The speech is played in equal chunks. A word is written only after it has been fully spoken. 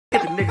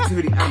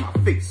negativity out of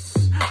my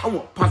face. I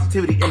want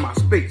positivity in my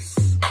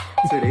space.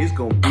 Today's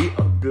gonna be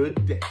a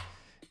good day.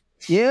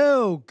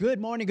 Yo, good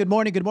morning,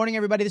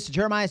 everybody. This is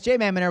Jeremiah. It's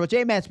JMan with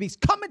JMan Speaks,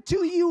 coming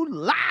to you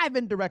live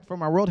and direct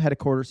from our world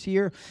headquarters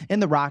here in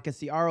the Rockets,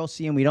 the ROC,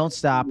 and we don't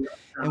stop.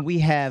 And we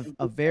have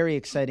a very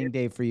exciting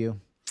day for you.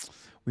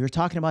 We were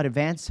talking about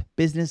advanced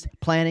business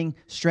planning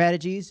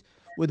strategies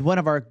with one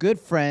of our good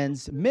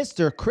friends,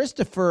 Mr.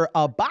 Christopher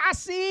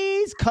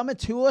Abazis, coming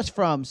to us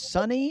from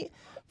sunny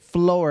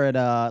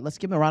Florida. Let's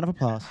give him a round of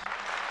applause.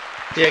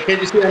 Yeah, can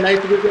you see how nice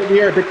it is over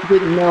here? I bet you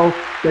didn't know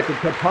that the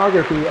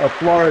topography of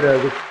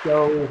Florida was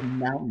so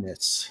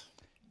mountainous.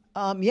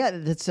 Yeah,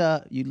 that's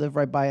you live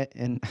right by it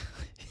in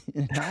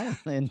an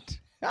island.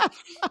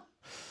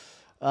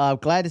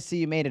 Glad to see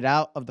you made it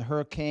out of the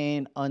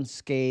hurricane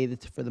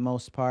unscathed for the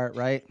most part,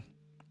 right?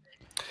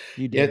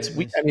 You did.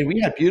 Yeah, we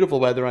had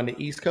beautiful weather on the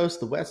East Coast.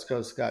 The West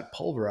Coast got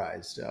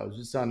pulverized. I was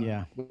just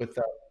on with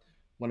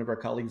one of our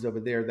colleagues over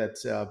there.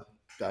 That's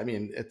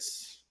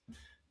it's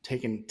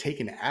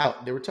taken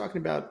out. They were talking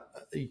about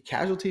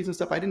casualties and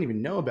stuff. I didn't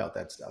even know about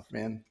that stuff,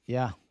 man.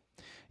 Yeah.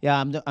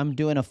 I'm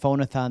doing a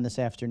phone-a-thon this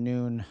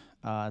afternoon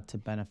to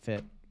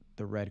benefit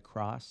the Red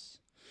Cross.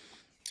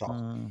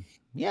 Awesome.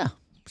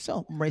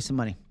 So I'm raising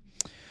money.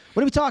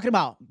 What are we talking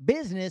about?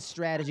 Business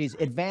strategies,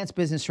 advanced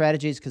business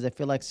strategies, because I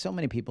feel like so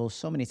many people,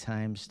 so many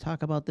times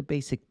talk about the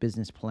basic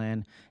business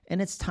plan,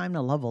 and it's time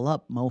to level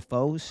up,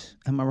 mofos.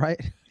 Am I right?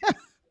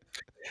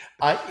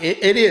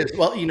 It is.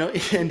 Well,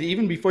 and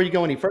even before you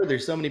go any further,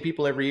 so many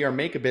people every year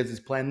make a business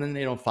plan, then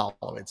they don't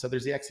follow it. So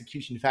there's the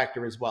execution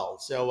factor as well.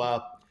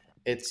 So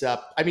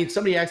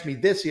somebody asked me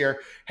this year,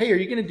 hey, are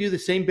you going to do the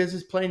same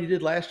business plan you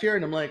did last year?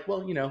 And I'm like,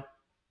 well,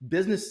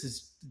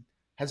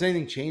 has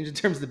anything changed in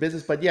terms of the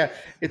business? But yeah,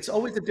 it's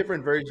always a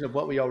different version of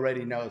what we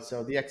already know.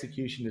 So the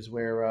execution is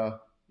where,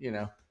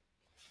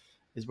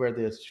 is where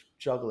the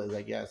struggle is,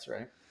 I guess,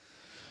 right?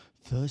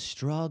 The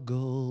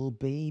struggle,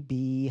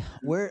 baby.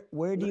 Where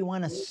do you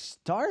want to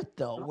start,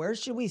 though? Where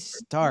should we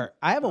start?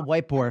 I have a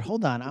whiteboard.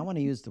 Hold on. I want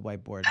to use the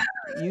whiteboard.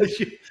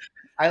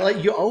 I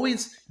like you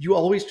always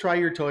try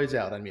your toys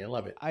out on me. I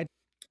love it.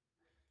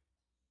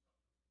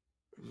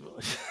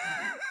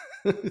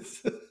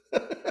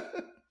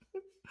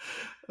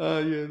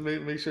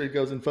 Make sure it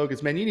goes in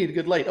focus. Man, you need a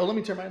good light. Oh, let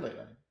me turn my light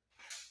on.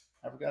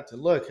 I forgot to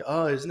look.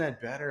 Oh, isn't that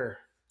better?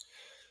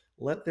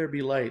 Let there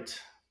be light.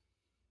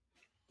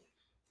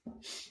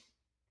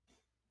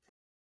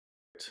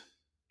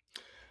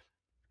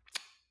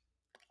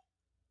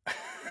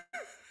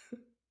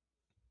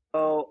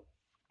 Oh,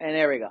 and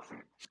there we go.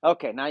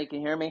 Okay, now you can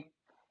hear me?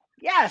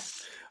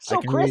 Yes. So,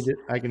 Chris,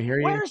 I can hear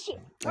you. Where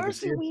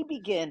should we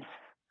begin?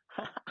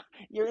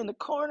 You're in the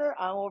corner.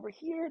 I'm over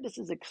here. This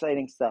is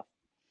exciting stuff.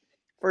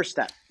 First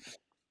step.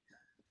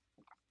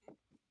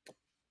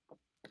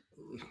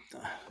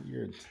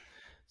 You're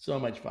so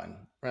much fun.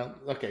 Well,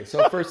 okay.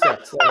 So first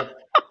step.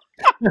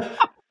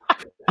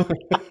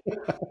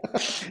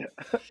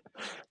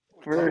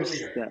 First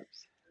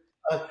steps.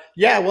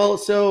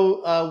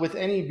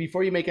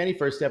 Before you make any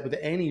first step with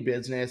any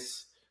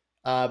business,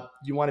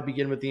 you want to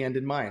begin with the end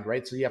in mind,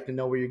 right? So you have to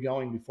know where you're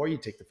going before you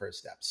take the first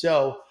step.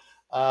 So,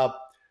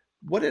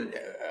 what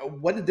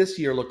did this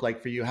year look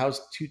like for you?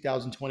 How's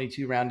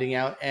 2022 rounding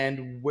out,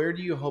 and where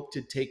do you hope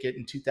to take it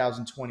in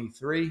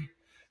 2023?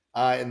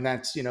 And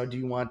that's, do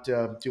you want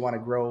to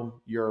grow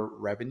your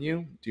revenue?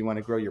 Do you want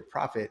to grow your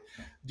profit?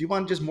 Do you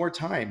want just more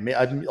time?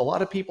 A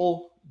lot of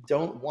people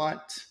don't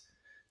want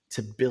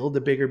to build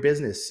a bigger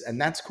business,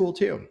 and that's cool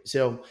too.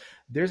 So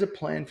there's a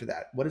plan for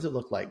that. What does it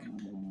look like?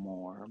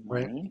 More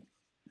money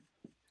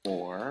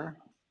or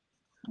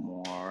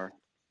more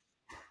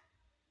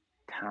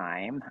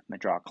time. I'm gonna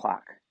draw a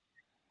clock.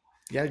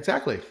 Yeah,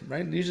 exactly.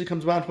 Right. It usually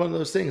comes down to one of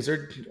those things,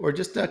 or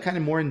just kind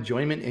of more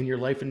enjoyment in your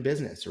life and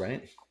business,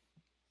 right?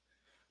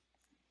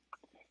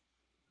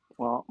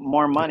 Well,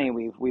 more money.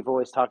 We've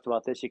always talked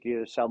about this. You could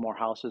either sell more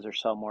houses or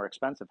sell more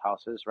expensive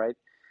houses, right?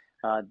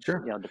 Sure.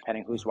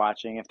 Depending who's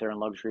watching, if they're in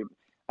luxury.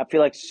 I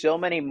feel like so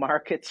many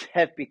markets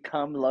have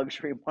become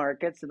luxury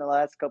markets in the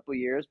last couple of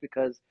years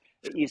because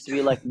it used to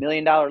be like $1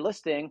 million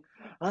listing.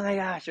 Oh my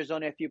gosh, there's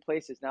only a few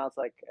places. Now it's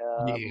like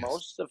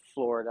most of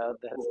Florida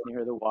that's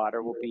near the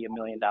water will be $1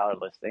 million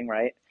listing,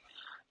 right?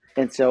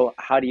 And so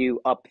how do you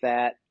up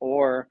that?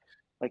 Or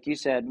like you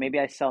said, maybe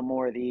I sell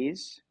more of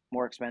these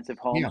more expensive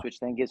homes,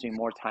 which then gives me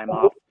more time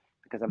off.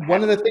 Because I'm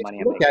one of the things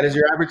to look at is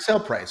your average sale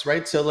price,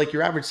 right? So like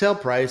your average sale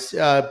price,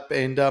 I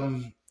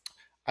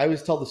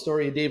always tell the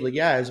story of Dave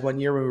Legaz. One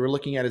year when we were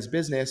looking at his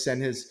business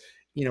and his,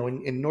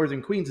 in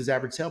Northern Queens, his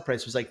average sale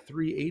price was like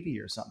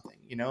 $380 or something,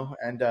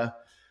 and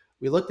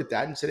we looked at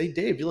that and said, hey,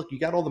 Dave, you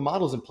got all the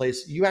models in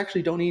place. You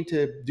actually don't need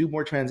to do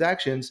more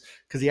transactions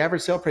because the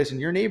average sale price in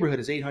your neighborhood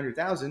is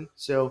 $800,000.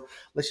 So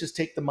let's just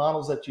take the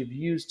models that you've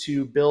used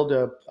to build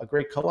a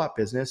great co-op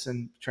business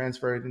and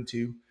transfer it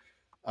into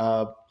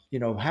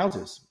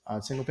houses,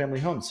 single family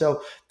homes.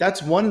 So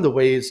that's one of the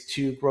ways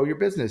to grow your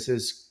business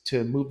is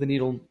to move the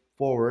needle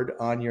forward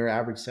on your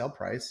average sale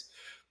price.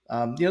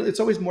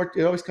 It's always more,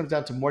 it always comes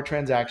down to more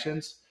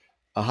transactions,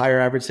 a higher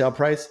average sale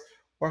price,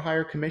 or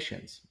higher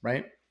commissions,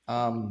 right?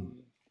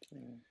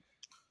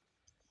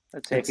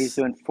 Let's say if he's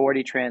doing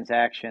 40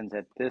 transactions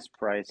at this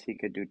price, he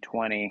could do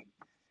 20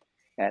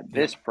 at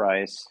this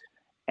price,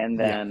 and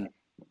then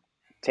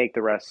take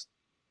the rest,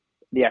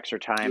 the extra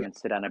time, and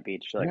sit on a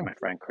beach like my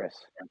friend Chris.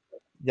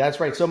 That's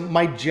right. So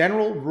my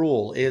general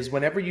rule is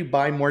whenever you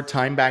buy more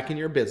time back in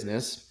your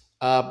business,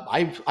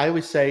 I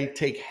always say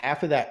take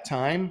half of that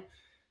time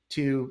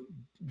to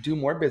do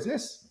more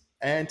business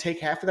and take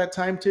half of that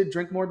time to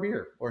drink more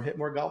beer or hit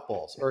more golf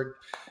balls or,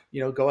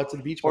 go out to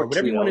the beach Or bar,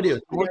 whatever you want to do.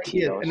 Or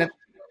Tito's.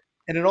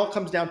 And it all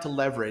comes down to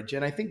leverage.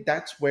 And I think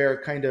that's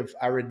where kind of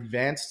our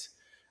advanced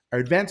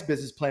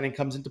business planning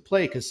comes into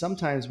play, because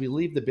sometimes we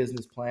leave the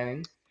business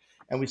planning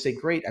and we say,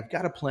 great, I've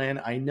got a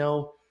plan. I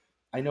know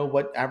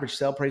what average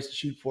sale price to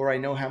shoot for. I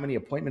know how many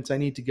appointments I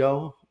need to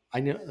go. I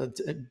know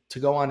to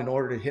go on in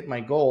order to hit my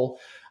goal.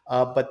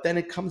 But then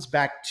it comes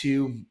back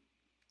to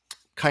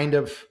kind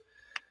of,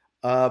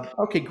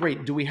 okay,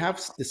 great. Do we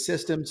have the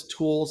systems,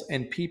 tools,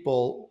 and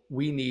people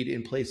we need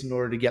in place in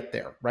order to get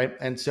there, right?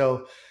 And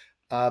so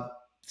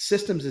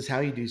systems is how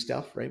you do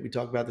stuff, right? We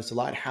talk about this a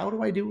lot. How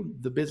do I do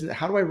the business?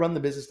 How do I run the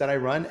business that I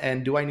run?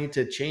 And do I need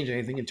to change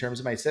anything in terms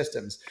of my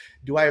systems?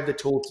 Do I have the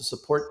tools to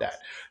support that?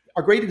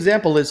 A great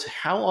example is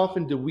how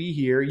often do we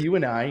hear, you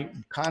and I,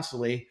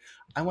 constantly,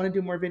 I want to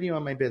do more video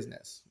on my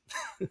business.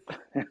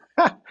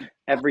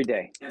 Every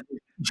day.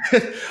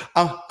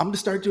 I'm going to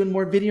start doing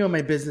more video in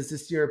my business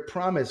this year.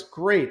 Promise.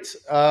 Great.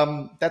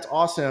 That's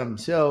awesome.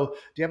 So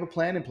do you have a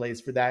plan in place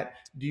for that?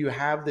 Do you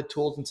have the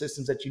tools and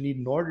systems that you need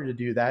in order to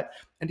do that?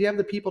 And do you have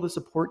the people to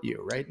support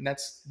you, right? And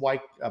that's why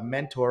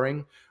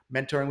mentoring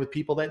with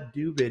people that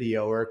do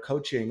video or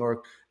coaching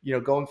or,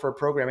 going for a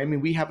program. I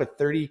mean, we're going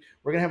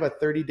to have a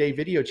 30-day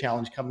video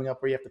challenge coming up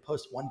where you have to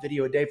post one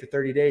video a day for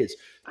 30 days.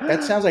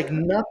 That sounds like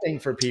nothing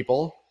for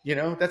people.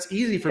 That's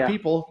easy for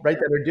people, right,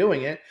 that are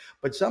doing it.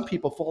 But some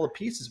people fall to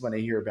pieces when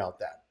they hear about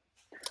that.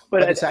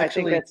 But it's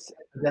actually, I think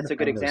that's a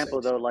good example,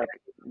 though. Like,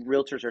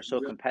 realtors are so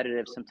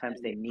competitive.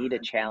 Sometimes they need a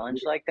challenge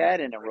like that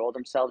and enroll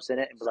themselves in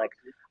it and be like,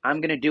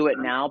 I'm going to do it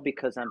now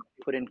because I'm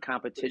put in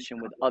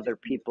competition with other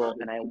people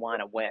and I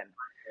want to win.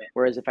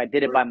 Whereas if I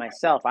did it by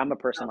myself, I'm a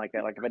person like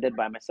that. Like, if I did it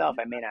by myself,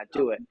 I may not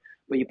do it.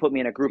 But you put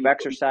me in a group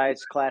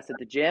exercise class at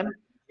the gym,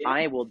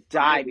 I will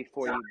die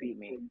before you beat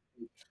me.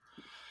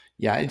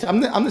 Yeah,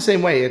 I'm the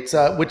same way. It's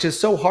which is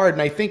so hard,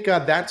 and I think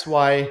that's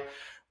why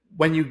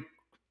when you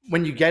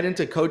get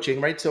into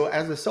coaching, right? So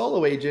as a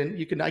solo agent,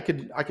 I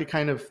could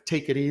kind of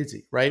take it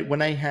easy, right?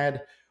 When I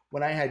had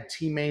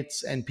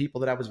teammates and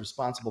people that I was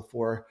responsible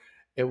for,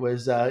 it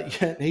was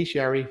hey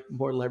Sherry,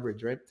 more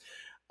leverage, right?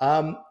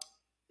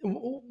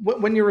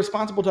 When you're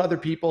responsible to other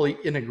people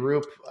in a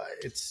group,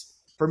 it's,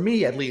 for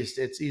me at least,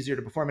 it's easier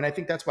to perform. And I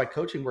think that's why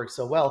coaching works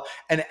so well.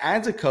 And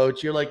as a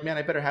coach, you're like, man,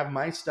 I better have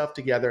my stuff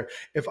together.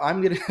 If I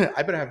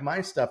better have my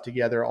stuff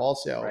together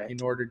also, right,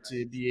 in order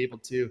to be able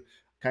to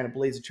kind of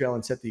blaze a trail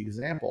and set the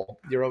example.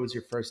 You're always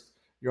your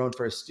own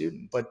first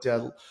student. But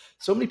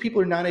so many people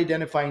are not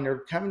identifying,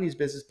 they're having these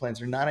business plans,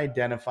 they're not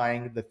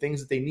identifying the things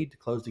that they need to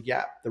close the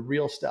gap, the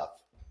real stuff,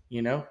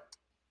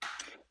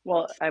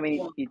 Well, I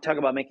mean, you talk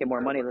about making more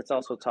money. Let's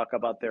also talk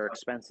about their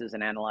expenses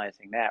and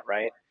analyzing that,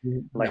 right?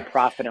 Like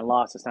profit and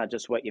loss. It's not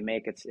just what you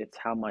make. It's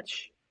how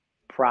much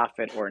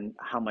profit or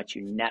how much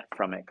you net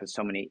from it. Because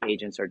so many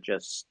agents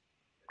just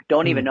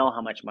don't even know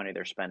how much money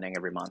they're spending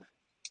every month.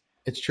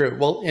 It's true.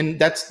 Well, and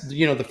that's,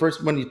 the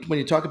first, when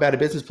you talk about a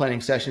business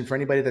planning session for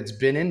anybody that's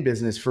been in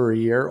business for a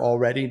year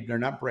already, they're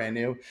not brand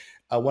new.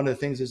 One of the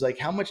things is like,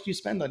 how much do you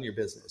spend on your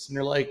business? And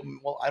they're like,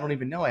 well, I don't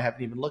even know. I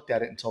haven't even looked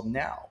at it until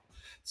now.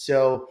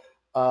 So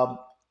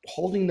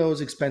holding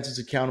those expenses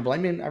accountable. I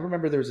mean, I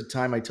remember there was a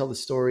time, I tell the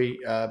story,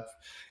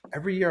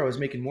 every year I was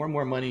making more and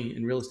more money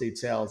in real estate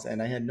sales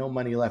and I had no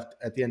money left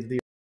at the end of the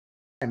year.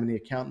 And the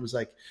accountant was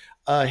like,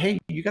 hey,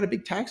 you got a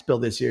big tax bill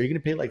this year. You're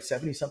going to pay like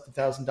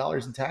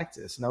 $70,000 in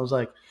taxes. And I was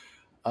like,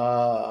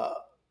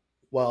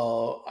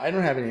 well, I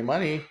don't have any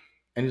money.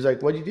 And he's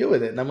like, what'd you do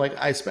with it? And I'm like,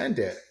 I spent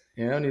it,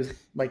 and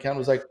my accountant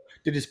was like,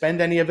 did you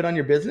spend any of it on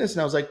your business?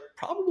 And I was like,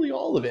 probably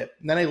all of it.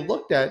 And then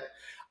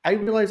I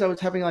realized I was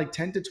having like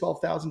 $10,000 to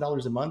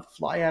 $12,000 a month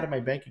fly out of my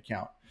bank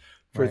account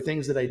for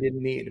things that I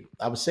didn't need.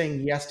 I was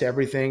saying yes to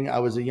everything. I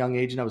was a young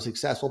agent. I was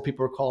successful.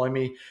 People were calling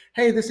me,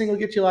 hey, this thing will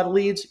get you a lot of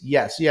leads.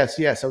 Yes, yes,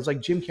 yes. I was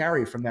like Jim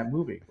Carrey from that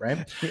movie,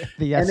 right?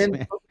 The yes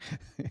man.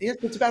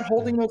 It's about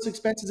holding those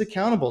expenses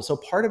accountable. So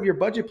part of your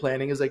budget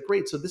planning is like,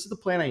 great, so this is the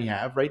plan I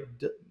have, right?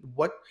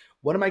 What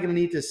am I going to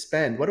need to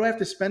spend? What do I have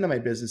to spend on my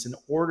business in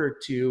order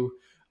to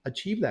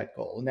achieve that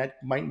goal? And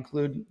that might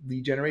include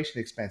lead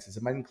generation expenses.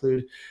 It might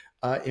include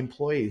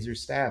employees or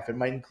staff. It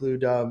might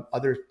include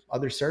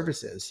other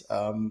services,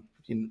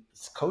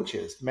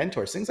 coaches,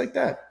 mentors, things like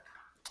that.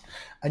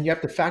 And you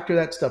have to factor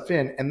that stuff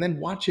in and then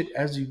watch it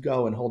as you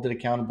go and hold it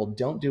accountable.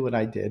 Don't do what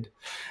I did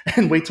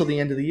and wait till the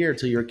end of the year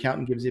till your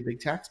accountant gives you a big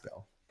tax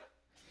bill.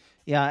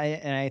 Yeah,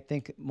 and I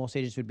think most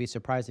agents would be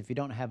surprised if you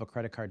don't have a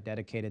credit card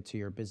dedicated to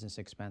your business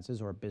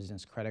expenses or a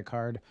business credit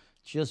card.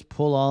 Just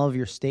pull all of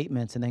your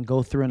statements and then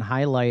go through and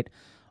highlight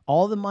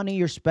all the money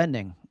you're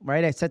spending,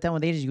 right? I sat down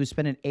with agents, you were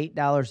spending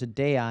 $8 a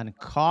day on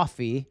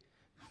coffee,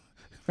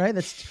 right?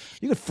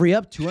 You could free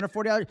up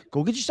 $240.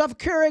 Go get yourself a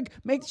Keurig,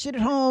 make the shit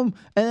at home,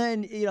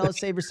 and then,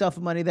 save yourself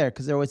the money there.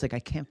 Because they're always like, I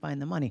can't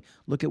find the money.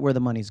 Look at where the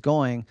money's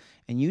going,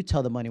 and you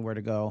tell the money where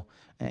to go.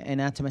 And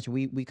not to mention,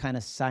 we kind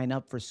of sign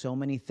up for so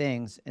many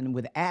things. And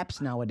with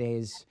apps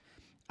nowadays,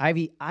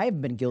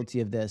 I've been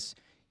guilty of this.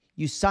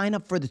 You sign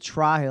up for the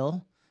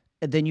trial,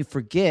 and then you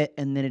forget,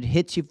 and then it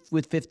hits you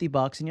with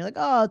 $50, and you're like,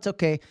 oh, it's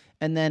okay.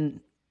 And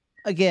then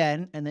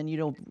again, and then you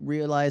don't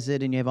realize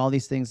it, and you have all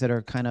these things that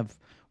are kind of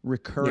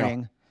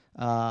recurring.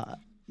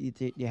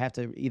 You have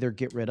to either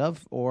get rid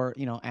of or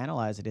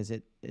analyze it. Is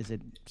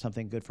it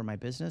something good for my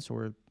business,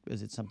 or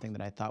is it something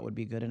that I thought would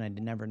be good and I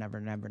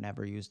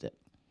never used it?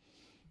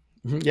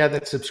 Yeah,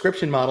 that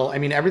subscription model. I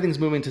mean, everything's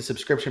moving to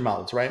subscription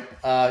models, right?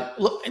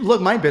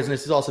 Look, my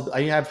business is also.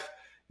 I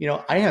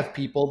have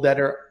people that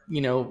are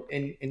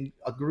in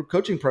a group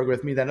coaching program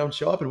with me that don't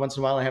show up, and once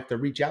in a while I have to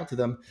reach out to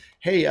them.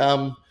 Hey,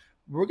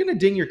 we're going to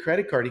ding your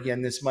credit card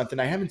again this month,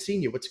 and I haven't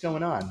seen you. What's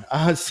going on?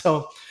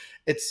 So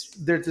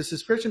there's a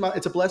subscription model.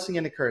 It's a blessing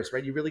and a curse,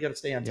 right? You really got to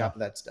stay on top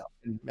of that stuff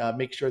and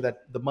make sure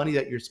that the money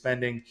that you're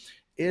spending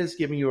is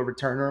giving you a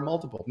return or a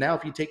multiple. Now,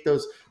 if you take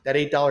that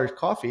 $8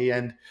 coffee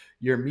and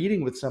you're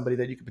meeting with somebody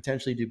that you could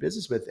potentially do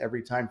business with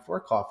every time for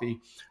coffee,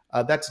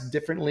 that's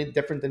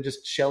different than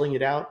just shelling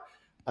it out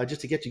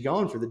just to get you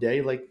going for the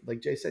day. Like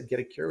Jay said, get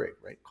a Keurig,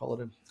 right?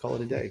 Call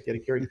it a day. Get a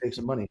Keurig, save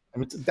some money. I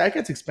mean, that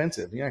gets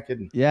expensive. You're not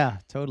kidding. Yeah,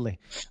 totally.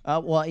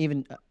 Well,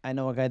 even I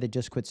know a guy that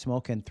just quit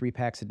smoking 3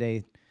 packs a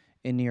day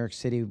in New York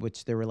City,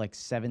 which they were like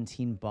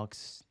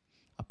 $17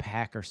 a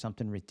pack or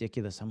something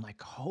ridiculous. I'm like,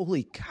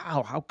 holy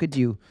cow, how could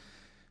you?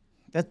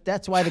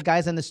 That's why the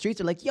guys on the streets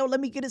are like, yo,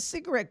 let me get a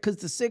cigarette, because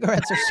the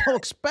cigarettes are so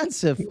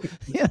expensive.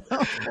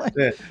 Like,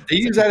 yeah. They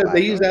use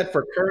that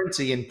for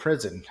currency in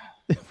prison.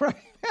 Right.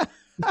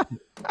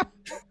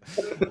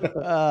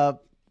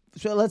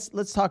 So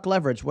let's talk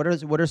leverage. What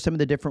are some of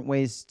the different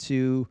ways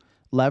to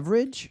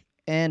leverage,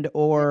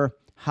 or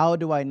how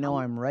do I know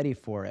I'm ready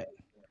for it?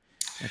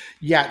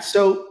 Yeah,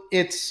 so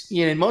it's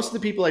most of the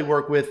people I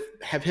work with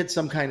have hit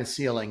some kind of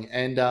ceiling,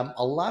 and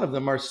a lot of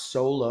them are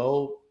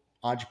solo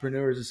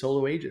entrepreneurs and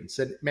solo agents.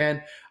 And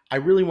man, I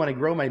really want to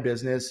grow my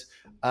business,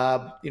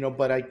 but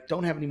I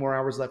don't have any more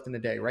hours left in the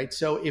day, right?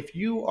 So if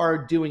you are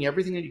doing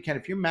everything that you can,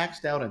 if you're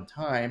maxed out on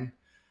time,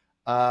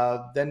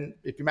 then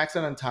if you're maxed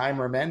out on time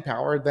or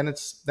manpower, then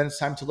it's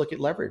time to look at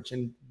leverage.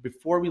 And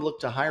before we look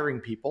to hiring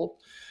people,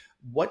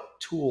 what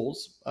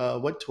tools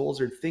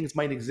or things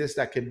might exist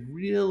that could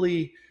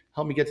really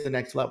help me get to the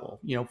next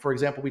level? For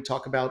example, we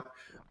talk about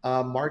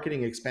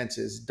marketing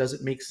expenses. Does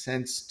it make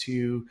sense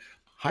to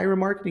hire a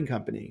marketing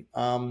company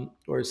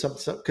or some?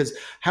 Because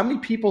how many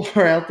people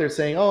are out there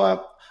saying, "Oh,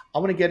 I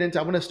want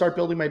to start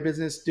building my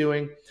business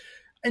doing,"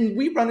 and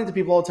we run into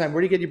people all the time.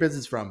 Where do you get your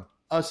business from?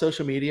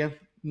 Social media.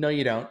 No,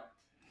 you don't.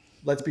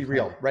 Let's be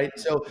real, right?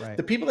 So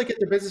the people that get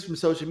their business from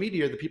social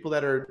media are the people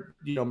that are,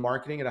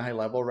 marketing at a high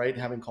level, right?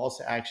 Having calls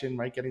to action,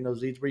 right? Getting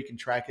those leads where you can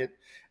track it.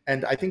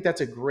 And I think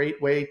that's a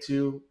great way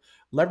to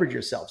leverage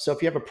yourself. So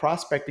if you have a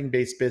prospecting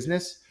based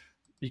business,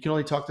 you can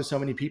only talk to so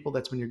many people.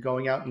 That's when you're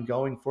going out and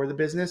going for the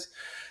business.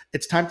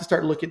 It's time to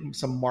start looking at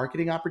some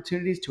marketing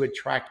opportunities to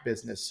attract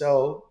business.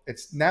 So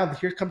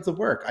here comes the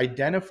work,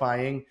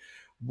 identifying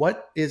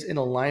what is in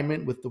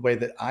alignment with the way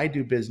that I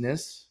do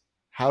business.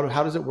 How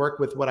does it work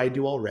with what I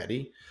do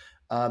already?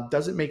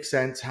 Does it make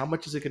sense? How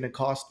much is it going to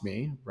cost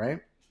me, right?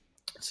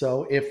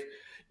 So if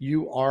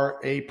you are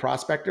a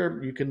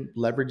prospector, you can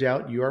leverage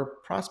out your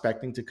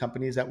prospecting to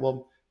companies that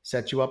will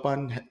set you up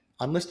on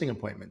listing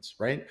appointments,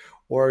 right?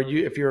 Or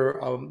if you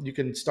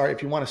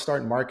want to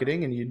start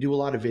marketing and you do a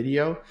lot of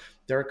video,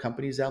 there are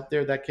companies out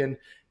there that can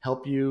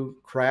help you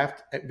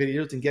craft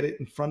videos and get it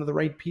in front of the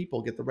right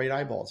people, get the right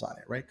eyeballs on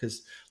it, right?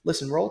 Because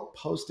listen, we're all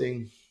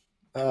posting.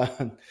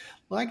 Well,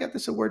 I got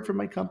this award from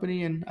my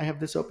company, and I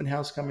have this open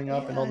house coming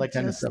up, and all that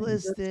kind of stuff.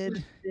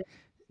 Listed.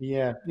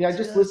 Yeah. I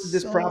just listed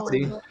this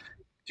property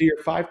to your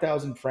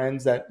 5,000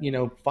 friends that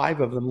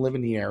 5 of them live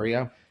in the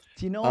area.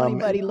 Do you know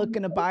anybody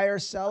looking to buy or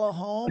sell a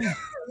home?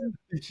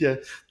 Yeah,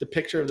 the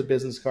picture of the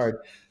business card.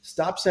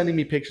 Stop sending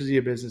me pictures of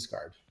your business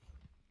card.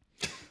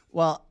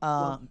 Well,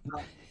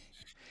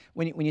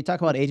 when you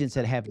talk about agents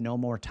that have no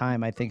more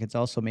time, I think it's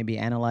also maybe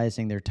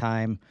analyzing their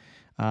time.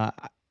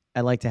 I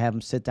like to have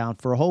them sit down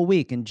for a whole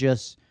week and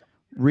just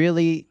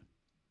really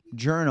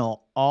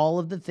journal all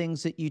of the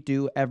things that you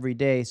do every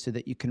day, so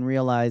that you can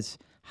realize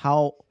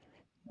how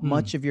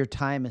much of your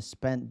time is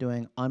spent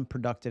doing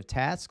unproductive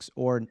tasks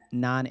or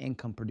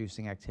non-income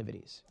producing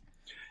activities.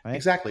 Right?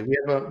 Exactly. We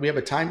have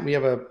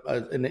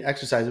an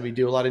exercise that we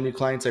do. A lot of new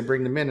clients, I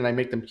bring them in and I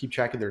make them keep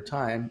track of their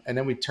time, and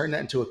then we turn that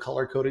into a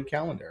color-coded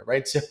calendar,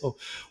 right? So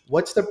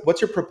what's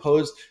your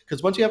proposed,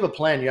 because once you have a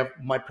plan, you have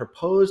my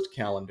proposed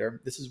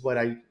calendar. This is what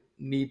I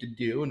need to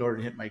do in order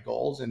to hit my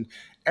goals, and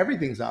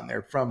everything's on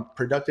there, from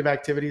productive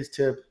activities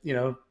to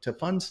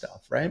fun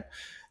stuff, right?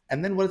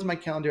 And then what does my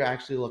calendar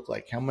actually look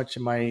like? How much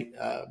am I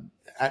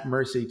at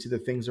mercy to the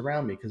things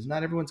around me? Because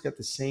not everyone's got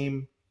the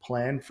same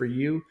plan for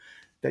you.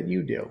 that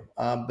you do.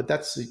 But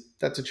that's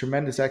a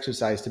tremendous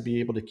exercise to be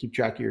able to keep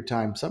track of your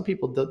time. Some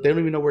people they don't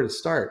even know where to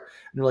start,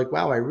 and they're like,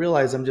 "Wow, I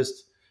realize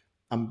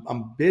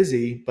I'm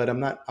busy, but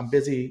I'm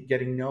busy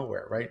getting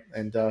nowhere, right?"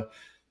 And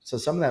so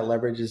some of that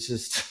leverage is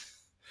just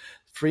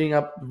freeing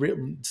up.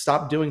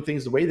 Stop doing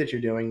things the way that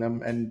you're doing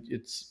them, and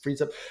it's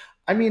frees up.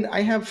 I mean,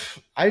 I have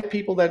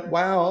people that,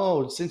 wow,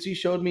 oh, since you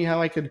showed me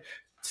how I could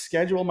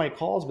schedule my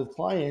calls with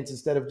clients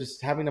instead of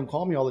just having them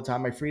call me all the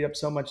time, I freed up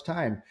so much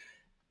time.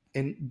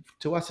 And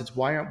to us, it's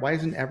why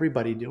isn't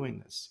everybody doing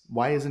this?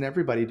 Why isn't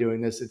everybody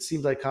doing this? It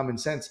seems like common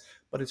sense,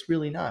 but it's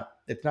really not.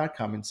 It's not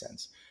common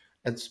sense.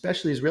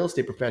 Especially as real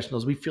estate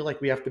professionals, we feel like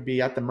we have to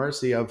be at the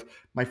mercy of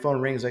my phone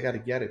rings, I got to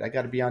get it. I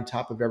got to be on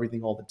top of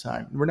everything all the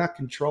time. We're not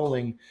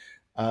controlling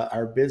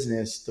our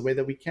business the way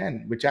that we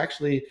can, which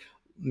actually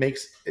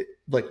makes it,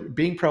 like,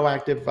 being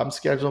proactive. If I'm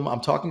scheduling, I'm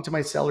talking to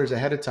my sellers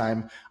ahead of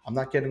time, I'm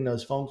not getting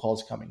those phone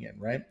calls coming in,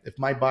 right? If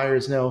my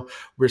buyers know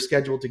we're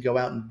scheduled to go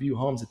out and view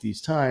homes at these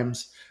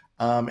times,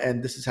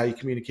 and this is how you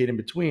communicate in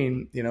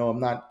between, I'm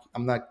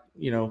not,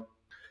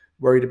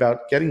 worried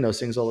about getting those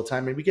things all the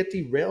time. And we get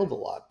derailed a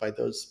lot by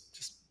those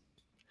just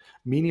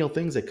menial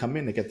things that come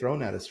in that get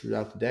thrown at us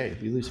throughout the day.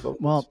 We lose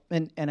focus. Well,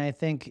 and I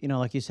think,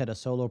 like you said, a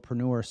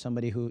solopreneur,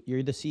 somebody who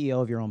you're the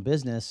CEO of your own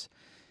business,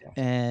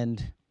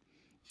 and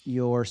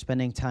you're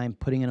spending time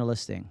putting in a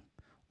listing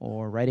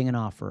or writing an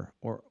offer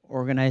or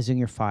organizing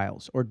your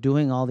files or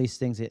doing all these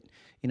things that,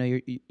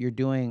 you're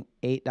doing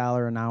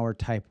 $8 an hour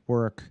type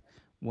work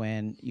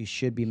when you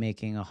should be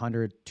making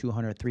 100,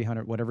 200,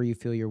 300, whatever you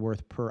feel you're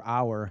worth per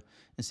hour,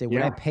 and say,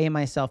 would I pay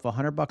myself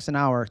 $100 an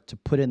hour to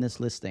put in this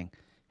listing?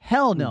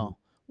 Hell no.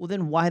 Well,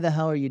 then why the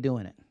hell are you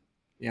doing it?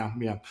 Yeah.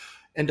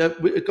 And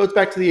it goes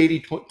back to the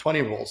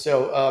 80-20 rule.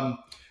 So,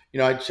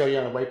 I'd show you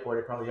on a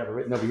whiteboard. I probably have it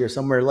written over here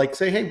somewhere. Like,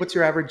 say, hey, what's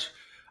your average?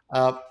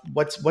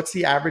 What's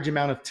the average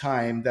amount of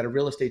time that a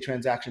real estate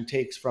transaction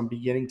takes from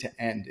beginning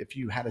to end? If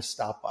you had a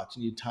stopwatch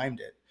and you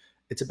timed it,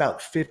 it's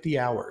about 50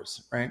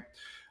 hours, right?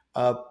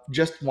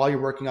 Just while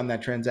you're working on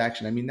that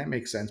transaction. I mean, that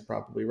makes sense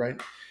probably, right?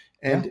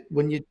 And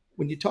when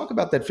you talk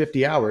about that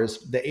 50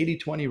 hours, the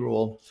 80-20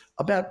 rule,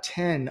 about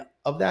 10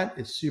 of that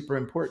is super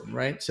important,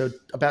 right? So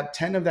about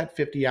 10 of that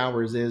 50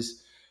 hours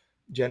is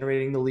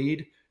generating the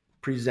lead,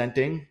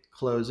 presenting,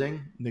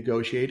 closing,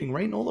 negotiating,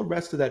 right? And all the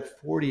rest of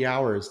that 40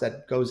 hours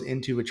that goes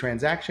into a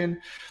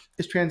transaction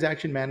is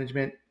transaction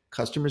management,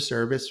 customer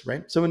service,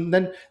 right? So, and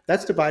then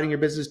that's dividing your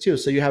business too.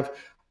 So you have,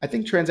 I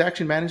think,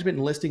 transaction management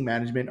and listing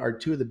management are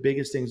two of the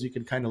biggest things you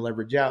can kind of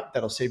leverage out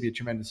that'll save you a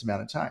tremendous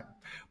amount of time.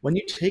 When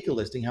you take a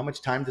listing, how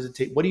much time does it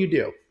take? What do you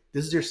do?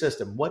 This is your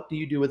system. What do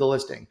you do with a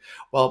listing?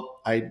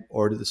 Well, I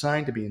order the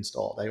sign to be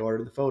installed. I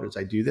order the photos.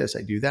 I do this.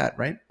 I do that,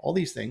 right? All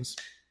these things,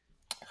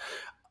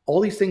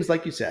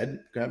 like you said,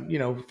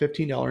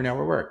 $15 an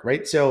hour work,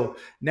 right? So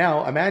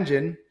now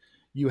imagine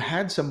you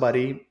had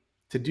somebody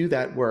to do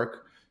that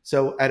work.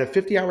 So at a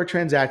 50-hour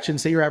transaction,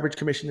 say your average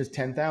commission is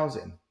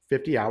 $10,000.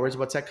 50 hours,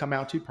 what's that come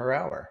out to per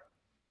hour?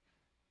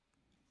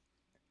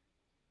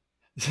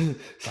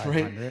 500.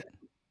 Right?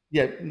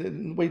 Yeah.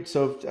 Wait,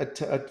 so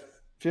at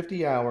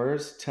 50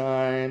 hours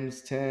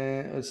times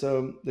 10,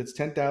 so it's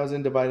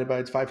 10,000 divided by,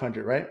 it's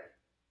 500, right?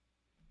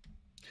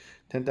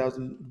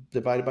 10,000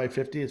 divided by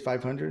 50 is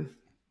 500.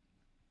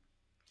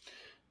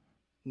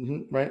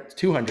 Right? It's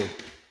 200.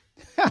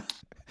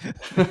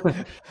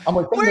 I'm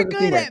like, we're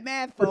good at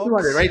math, folks.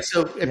 200, right?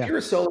 So if you're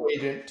a solo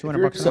agent,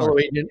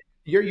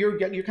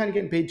 you're kind of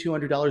getting paid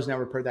 $200 an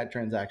hour per that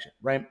transaction,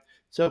 right?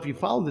 So if you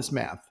follow this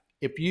math,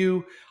 if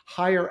you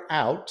hire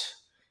out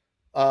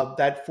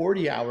that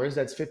 40 hours,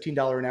 that's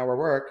 $15 an hour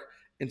work,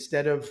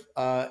 instead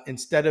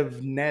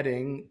of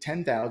netting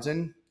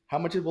 10,000, how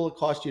much will it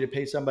cost you to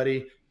pay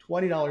somebody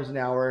 $20 an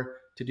hour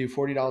to do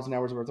 $40 an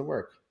hour's worth of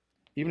work?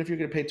 Even if you're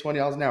going to pay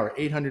 $20 an hour,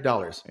 $800.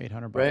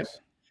 $800, right?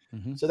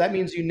 Mm-hmm. So that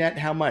means you net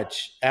how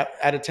much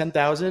out of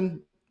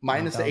 10,000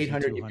 minus the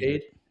 800 you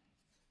paid?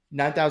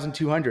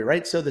 9,200,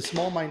 right? So the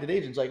small-minded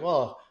agent's like,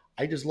 well,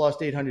 I just lost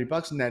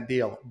 $800 in that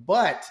deal.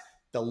 But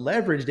the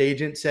leveraged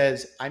agent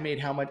says, I'm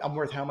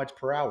worth how much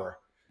per hour?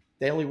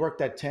 They only worked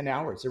that 10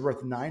 hours. They're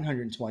worth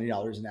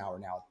 $920 an hour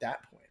now at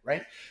that point,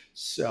 right?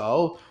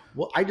 So,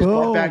 well, I just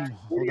bought back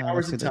 40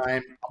 hours of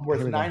time. I'm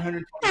worth $920 an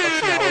hour. What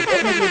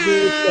am I going to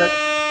do with that?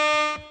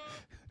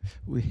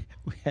 We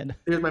had.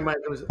 Here's my mic.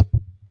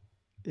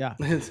 Yeah.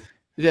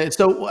 Yeah.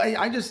 So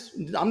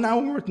I'm now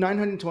worth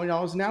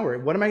 $920 an hour.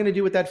 What am I going to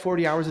do with that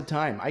 40 hours of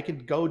time? I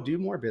could go do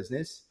more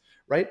business,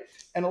 right?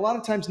 And a lot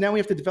of times now we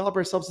have to develop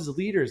ourselves as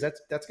leaders.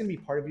 That's going to be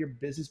part of your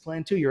business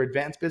plan too, your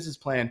advanced business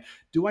plan.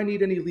 Do I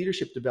need any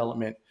leadership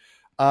development?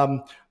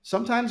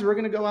 Sometimes we're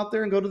going to go out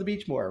there and go to the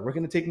beach more. We're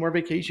going to take more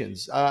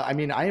vacations.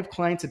 I have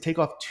clients that take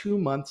off 2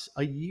 months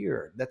a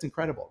year. That's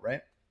incredible,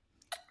 right?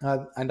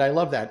 And I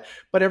love that.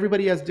 But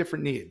everybody has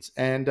different needs.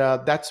 And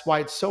that's why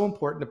it's so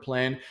important to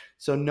plan.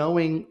 So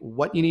knowing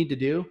what you need to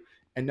do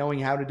and knowing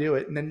how to do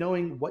it, and then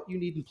knowing what you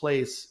need in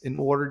place in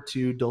order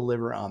to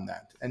deliver on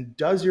that. And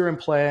does your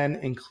plan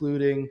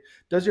include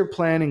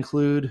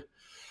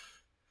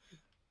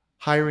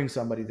hiring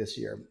somebody this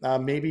year.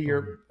 Maybe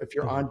if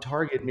you're on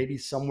target, maybe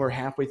somewhere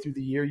halfway through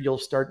the year, you'll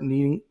start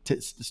need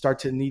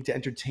to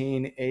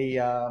entertain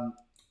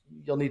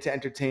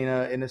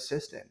an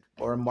assistant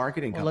or a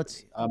marketing Well,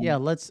 company.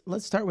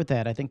 let's start with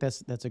that. I think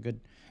that's a good.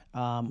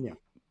 Yeah.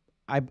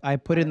 I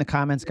put in the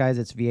comments, guys.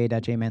 It's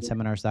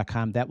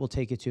va.jmanseminars.com. That will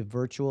take you to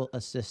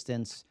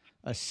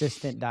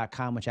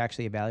virtualassistantsAssistant.com, which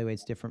actually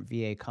evaluates different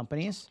VA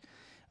companies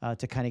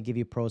to kind of give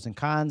you pros and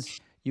cons.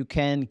 You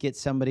can get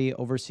somebody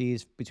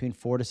overseas between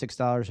 $4 to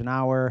 $6 an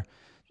hour.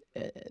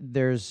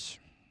 There's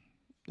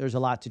a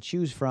lot to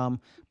choose from,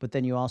 but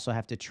then you also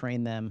have to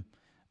train them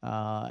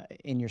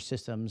in your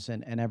systems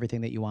and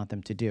everything that you want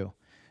them to do.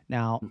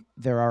 Now,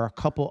 there are a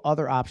couple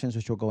other options,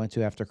 which we'll go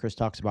into after Chris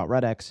talks about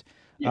RedX.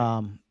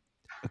 Yeah.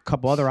 A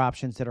couple other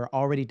options that are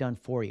already done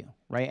for you,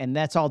 right? And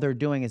that's all they're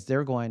doing is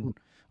they're going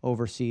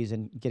overseas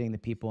and getting the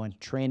people and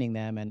training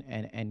them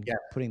and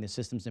putting the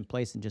systems in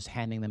place and just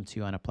handing them to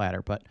you on a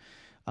platter. But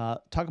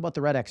talk about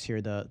the RedX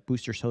here, the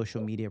boost your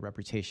social media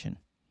reputation.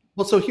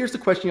 Well, so here's the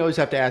question you always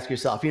have to ask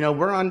yourself. We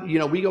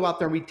go out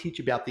there and we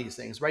teach about these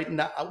things, right? And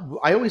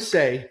I always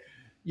say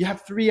you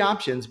have three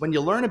options. When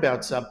you learn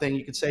about something,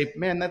 you can say,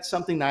 man, that's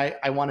something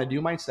I want to do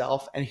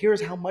myself. And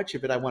here's how much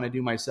of it I want to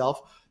do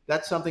myself.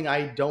 That's something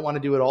I don't want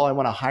to do at all. I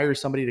want to hire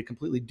somebody to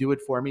completely do it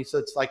for me. So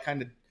it's like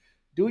kind of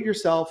do it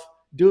yourself,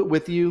 do it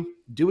with you,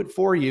 do it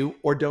for you,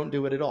 or don't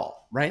do it at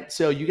all, right?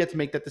 So you get to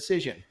make that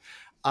decision.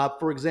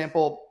 For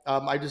example,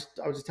 I was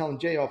just telling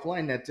Jay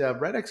offline that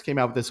RedX came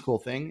out with this cool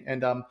thing.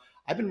 And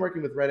I've been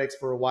working with RedX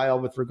for a while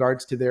with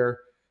regards to their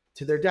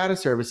data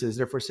services.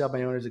 They're for sale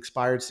by owners,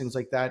 expired, things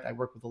like that. I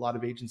work with a lot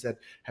of agents that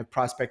have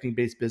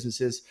prospecting-based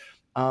businesses.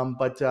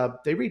 But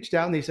they reached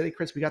out and they said, hey,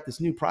 Chris, we got this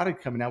new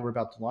product coming out we're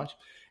about to launch.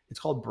 It's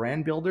called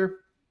Brand Builder.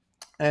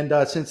 And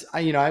since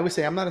I always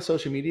say I'm not a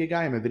social media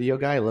guy, I'm a video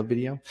guy. I love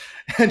video.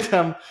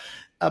 And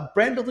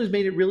Brand Builder's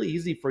made it really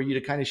easy for you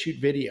to kind of shoot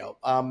video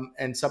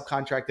and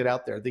subcontract it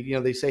out there.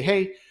 They say,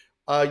 hey,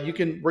 we're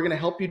going to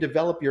help you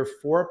develop your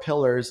 4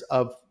 pillars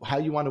of how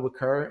you want to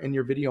occur in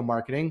your video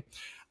marketing.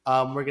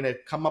 We're going to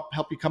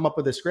help you come up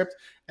with a script,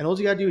 and all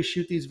you got to do is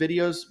shoot these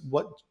videos.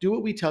 Do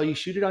what we tell you,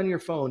 shoot it on your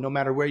phone, no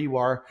matter where you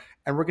are,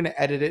 and we're going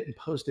to edit it and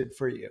post it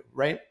for you.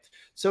 Right.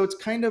 So it's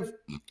kind of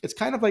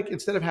like,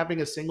 instead of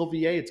having a single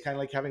VA, it's kind of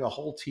like having a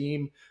whole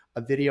team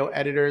of video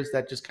editors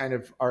that just kind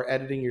of are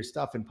editing your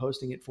stuff and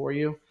posting it for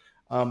you,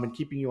 and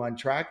keeping you on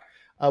track.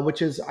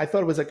 Which I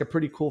thought it was like a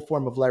pretty cool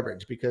form of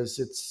leverage, because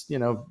it's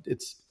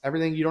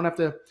everything. You don't have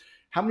to,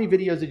 how many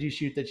videos did you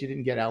shoot that you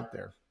didn't get out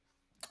there?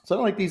 So I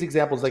don't like these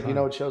examples, like,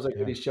 it shows like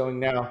what he's showing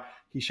now.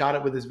 He shot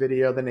it with his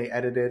video, then they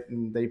edit it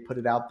and they put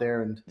it out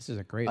there. And this is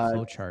a great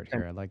flow chart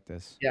here. I like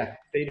this. Yeah,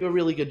 they do a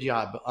really good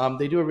job.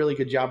 They do a really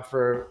good job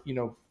for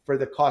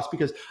the cost,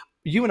 because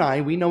you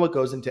and we know what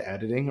goes into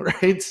editing,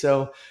 right?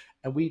 So,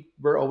 and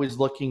we're always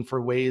looking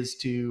for ways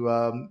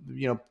to,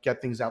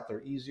 get things out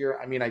there easier.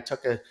 I mean, I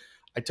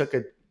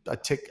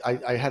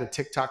had a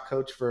TikTok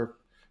coach for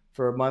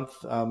a month,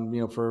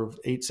 for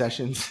 8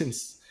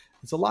 sessions.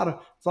 It's a lot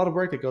of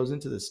work that goes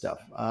into this stuff,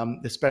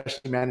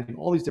 especially managing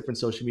all these different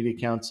social media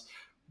accounts.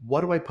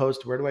 What do I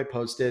post? Where do I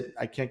post it?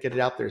 I can't get it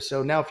out there.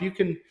 So now if you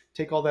can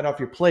take all that off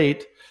your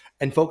plate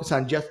and focus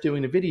on just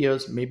doing the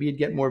videos, maybe you'd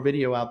get more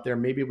video out there.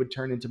 Maybe it would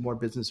turn into more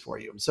business for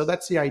you. So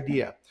that's the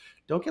idea.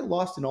 Don't get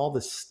lost in all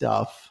this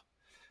stuff.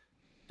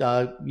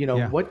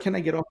 What can I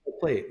get off the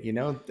plate?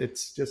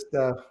 It's just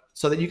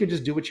so that you can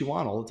just do what you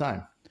want all the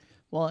time.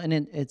 Well, and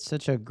it's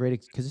such a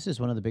great, because this is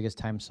one of the biggest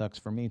time sucks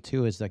for me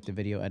too, is like the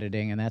video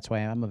editing. And that's why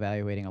I'm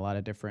evaluating a lot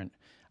of different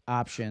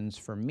options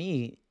for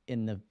me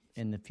in the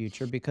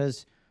future,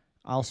 because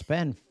I'll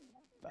spend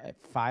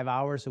 5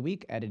 hours a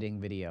week editing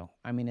video.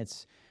 I mean,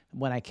 it's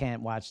when I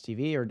can't watch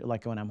TV, or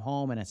like when I'm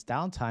home and it's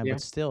downtime,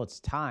 but still it's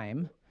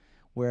time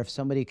where if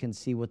somebody can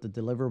see what the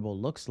deliverable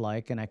looks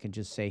like, and I can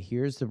just say,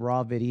 here's the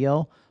raw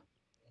video,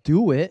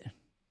 do it,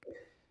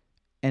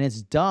 and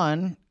it's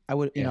done. I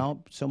would,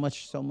 so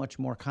much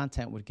more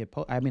content would get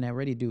I mean, I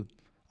already do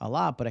a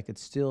lot, but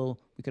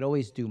we could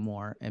always do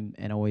more and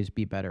always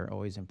be better,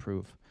 always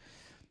improve.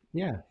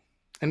 Yeah.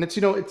 And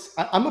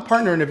I'm a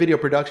partner in a video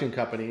production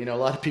company. A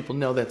lot of people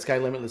know that Sky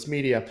Limitless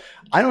Media.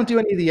 I don't do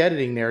any of the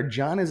editing there.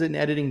 John is an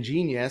editing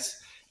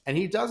genius, and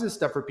he does this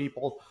stuff for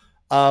people.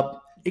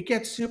 It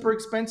gets super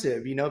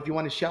expensive. If you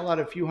want to shell out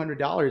a few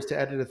 $100s to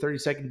edit a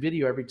 30-second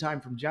video every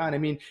time from John, I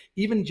mean,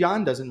 even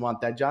John doesn't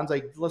want that. John's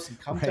like, listen,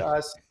 come to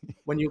us.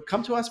 When you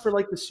come to us for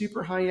like the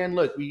super high end,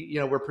 look,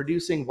 we're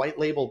producing white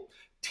label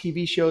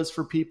TV shows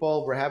for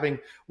people.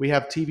 We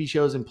have TV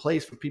shows in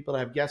place for people to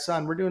have guests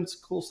on. We're doing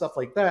some cool stuff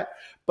like that.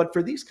 But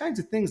for these kinds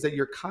of things that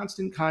you're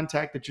constant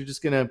contact, that you're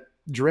just going to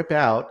drip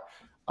out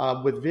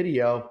with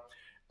video,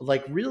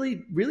 like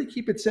really, really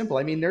keep it simple.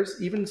 I mean, there's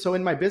even, so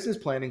in my business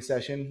planning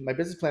session, my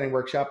business planning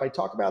workshop, I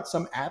talk about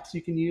some apps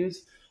you can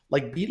use,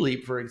 like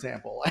BeatLeap, for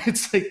example.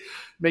 It's like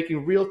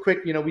making real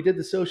quick, we did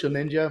the Social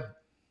Ninja,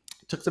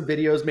 took some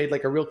videos, made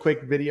like a real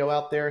quick video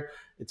out there.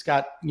 It's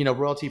got,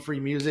 royalty-free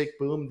music,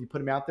 boom, you put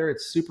them out there.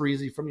 It's super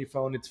easy from your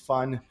phone. It's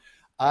fun.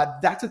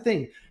 That's the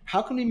thing.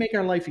 How can we make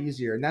our life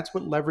easier? And that's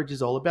what leverage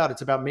is all about.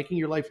 It's about making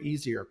your life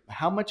easier.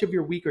 How much of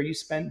your week are you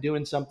spent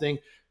doing something?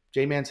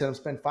 JMan said, I'm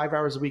spending 5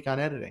 hours a week on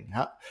editing.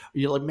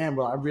 You're like, man,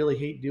 well, I really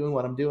hate doing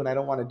what I'm doing. I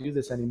don't want to do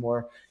this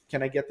anymore.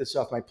 Can I get this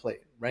off my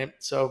plate? Right.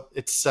 So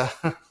it's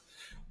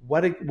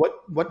what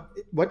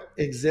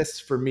exists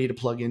for me to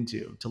plug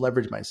into to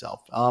leverage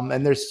myself.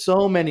 And there's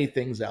so many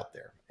things out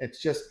there. It's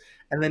just,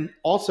 and then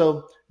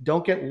also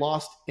don't get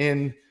lost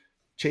in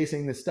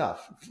chasing this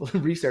stuff,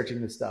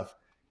 researching this stuff,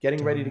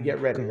 getting ready to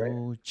get ready. Right.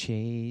 Go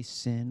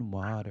chasing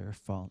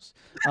waterfalls.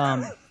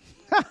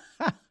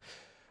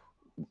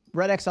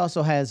 RedX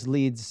also has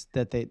leads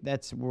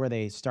that's where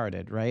they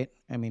started, right?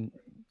 I mean,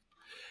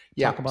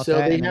 talk about so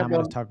that, they and then have, I'm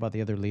going to talk about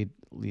the other lead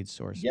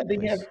source. Yeah, they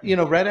have,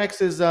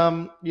 RedX is,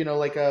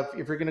 like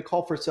if you're going to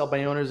call for sell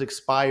by owners,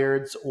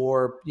 expireds,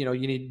 or, you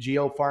need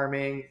geo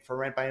farming for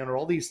rent by owner,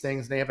 all these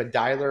things, they have a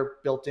dialer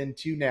built in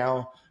too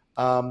now.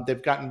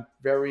 They've gotten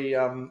very,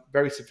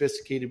 very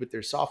sophisticated with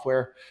their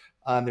software.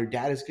 Their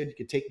data is good. You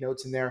can take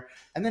notes in there,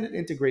 and then it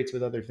integrates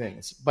with other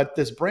things. But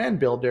this brand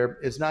builder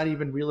is not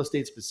even real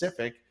estate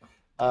specific.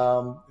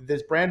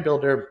 This brand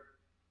builder,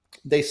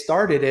 they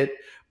started it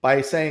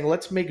by saying,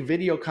 let's make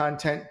video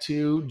content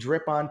to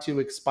drip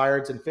onto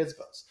expireds and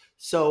FSBOs.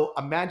 So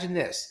imagine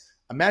this.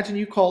 Imagine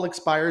you call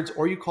expireds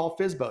or you call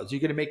FSBOs.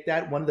 You're going to make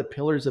that one of the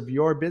pillars of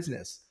your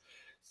business.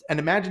 And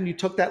imagine you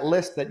took that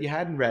list that you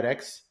had in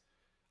RedX.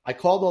 I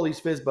called all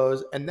these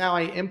FSBOs, and now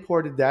I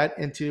imported that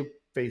into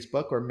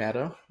Facebook or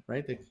Meta,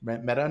 right?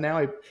 Meta. Now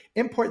I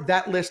import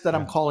that list that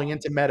I'm calling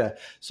into Meta.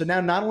 So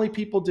now not only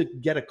people to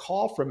get a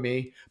call from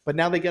me, but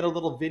now they get a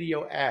little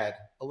video ad.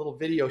 A little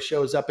video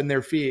shows up in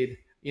their feed,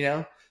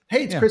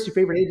 Hey, it's Chris, your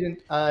favorite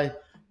agent.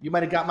 You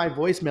might have got my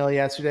voicemail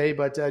yesterday,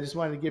 but I just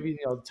wanted to give you,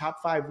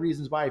 top 5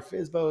 reasons why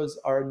FSBOs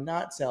are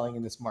not selling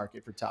in this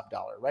market for top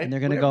dollar, right? And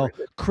they're going to go,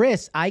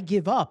 Chris, I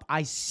give up.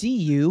 I see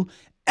you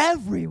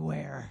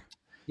everywhere.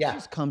 Yeah.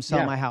 Just come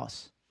sell my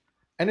house.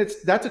 And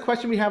that's a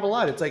question we have a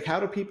lot. It's like, how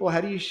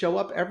do you show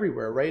up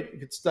everywhere, right?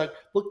 It's like,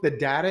 look, the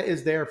data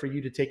is there for you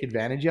to take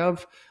advantage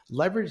of.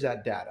 Leverage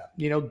that data.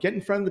 Get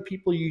in front of the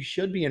people you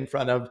should be in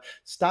front of.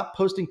 Stop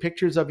posting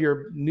pictures of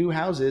your new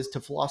houses to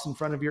floss in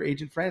front of your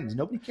agent friends.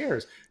 Nobody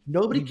cares.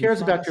 Nobody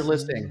cares about your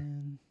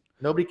listing.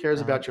 Nobody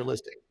cares about your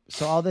listing.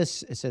 So all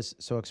this, it says,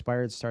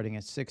 expired starting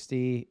at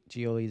 60,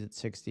 geo leads at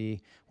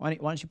 60. Why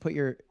don't you put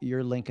your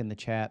link in the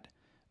chat?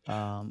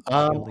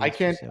 I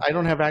can't. I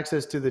don't have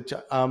access to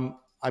the.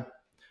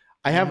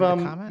 I have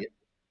comment?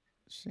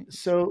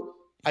 So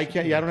I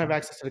can't. Yeah, I don't have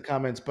access to the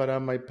comments, but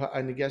on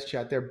the guest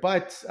chat there.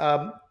 But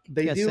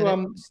they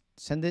do.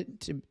 Send it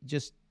to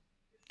just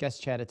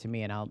guest chat it to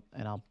me, and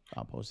I'll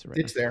post it right.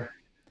 It's there.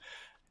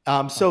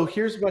 So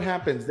here's what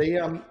happens. They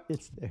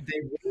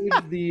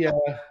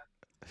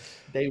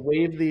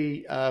waive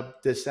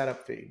the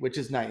setup fee, which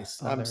is nice.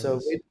 So waive the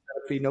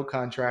setup fee, no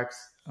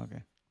contracts.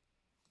 Okay.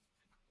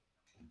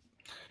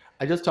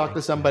 I just talked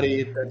to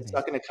somebody that's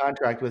stuck in a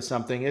contract with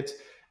something.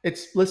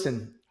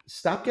 Listen,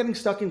 stop getting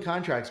stuck in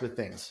contracts with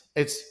things.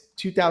 It's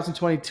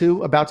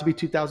 2022, about to be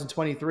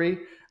 2023.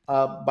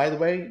 By the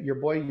way, your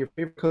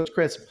favorite coach,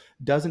 Chris,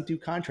 doesn't do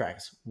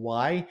contracts.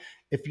 Why?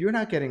 If you're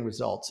not getting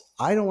results,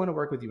 I don't want to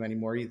work with you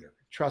anymore either.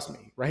 Trust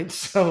me, right?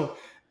 So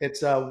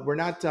it's, we're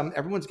not,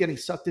 everyone's getting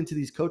sucked into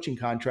these coaching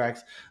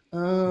contracts.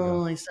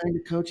 I signed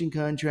a coaching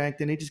contract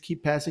and they just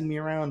keep passing me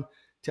around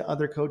to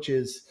other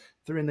coaches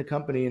through in the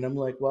company. And I'm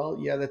like, well,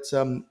 yeah, that's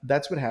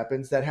what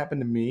happens. That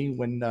happened to me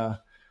when,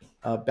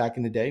 back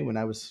in the day when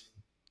I was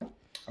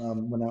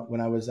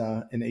when I was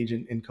an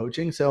agent in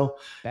coaching. So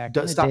back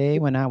in the day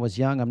when I was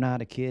young, I'm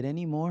not a kid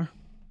anymore.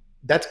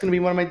 That's going to be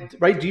one of my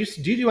right. Do you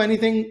do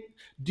anything?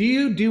 Do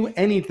you do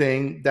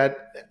anything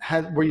that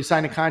where you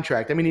sign a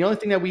contract? I mean, the only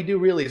thing that we do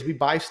really is we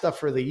buy stuff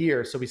for the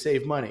year, so we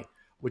save money,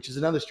 which is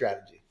another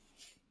strategy.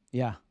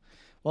 Yeah.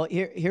 Well,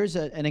 here's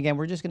and again,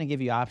 we're just going to give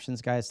you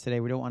options, guys, today.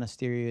 We don't want to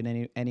steer you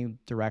in any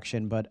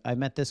direction, but I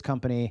met this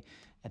company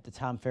at the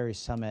Tom Ferry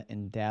Summit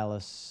in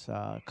Dallas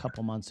a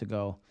couple months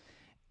ago,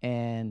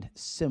 and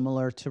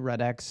similar to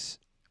RedX,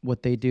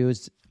 what they do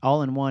is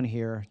all in one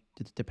here,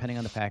 depending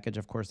on the package.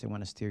 Of course, they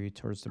want to steer you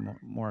towards the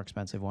more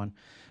expensive one,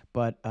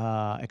 but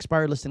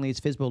expired listing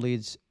leads, FSBO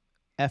leads,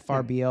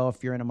 FRBO,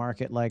 if you're in a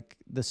market like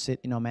the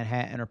city,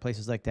 Manhattan or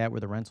places like that where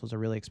the rentals are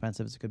really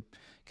expensive,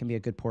 can be a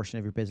good portion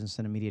of your business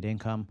and immediate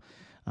income.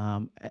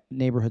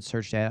 Neighborhood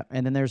search data,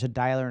 and then there's a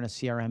dialer and a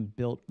CRM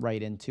built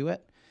right into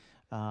it.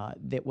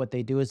 What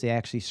they do is they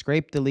actually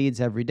scrape the leads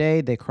every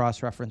day. They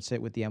cross-reference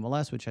it with the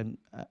MLS, which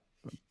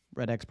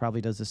RedX probably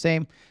does the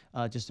same,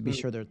 just to be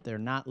sure they're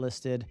not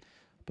listed.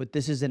 But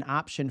this is an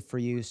option for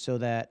you so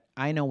that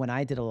I know when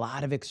I did a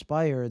lot of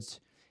expireds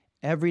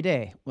every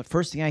day,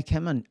 first thing I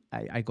come in,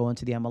 I go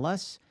into the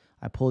MLS,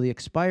 I pull the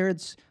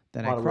expireds,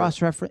 then I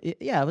cross-reference.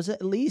 Yeah, it was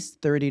at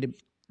least 30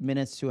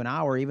 minutes to an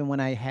hour, even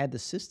when I had the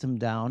system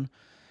down.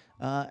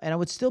 And I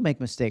would still make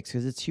mistakes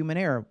because it's human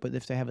error. But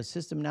if they have a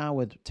system now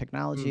with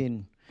technology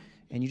and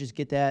you just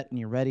get that and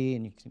you're ready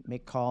and you can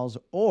make calls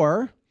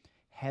or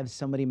have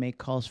somebody make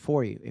calls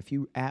for you. If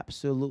you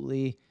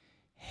absolutely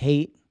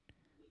hate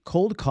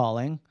cold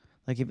calling.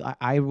 Like if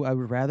I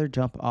would rather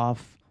jump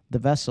off the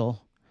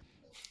vessel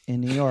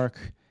in New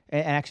York.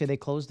 And actually, they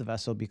closed the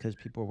vessel because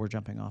people were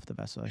jumping off the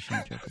vessel. I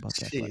shouldn't joke about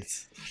that. But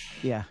Jeez.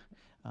 yeah,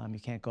 you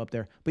can't go up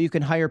there. But you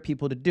can hire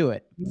people to do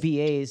it.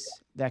 VAs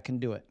that can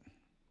do it.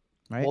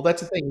 Right. Well,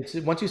 that's the thing.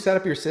 Once you set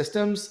up your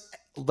systems,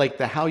 like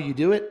the how you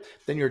do it,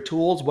 then your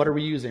tools, what are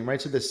we using,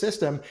 right? So the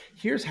system,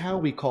 here's how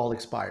we call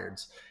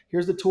expireds.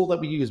 Here's the tool that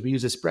we use. We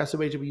use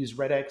Espresso Agent, we use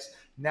RedX.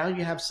 Now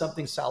you have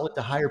something solid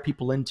to hire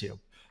people into.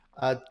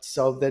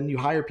 So then you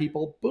hire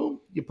people, boom,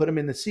 you put them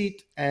in the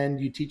seat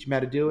and you teach them how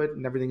to do it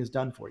and everything is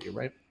done for you,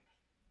 right?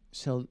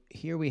 So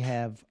here we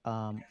have,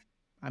 I'm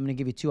going to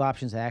give you two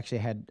options. I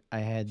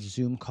had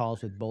Zoom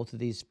calls with both of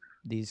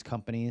these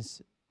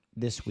companies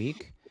this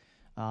week.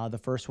 The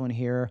first one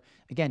here,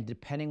 again,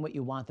 depending what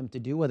you want them to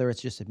do, whether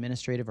it's just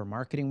administrative or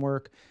marketing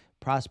work,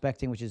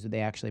 prospecting, which is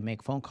they actually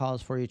make phone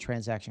calls for you,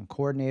 transaction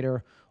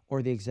coordinator,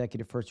 or the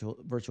executive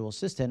virtual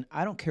assistant.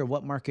 I don't care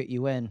what market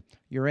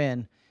you're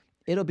in.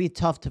 It'll be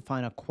tough to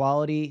find a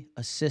quality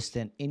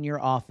assistant in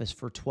your office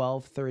for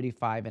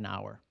 $12.35 an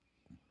hour.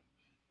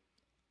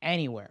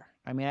 Anywhere.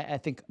 I mean, I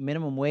think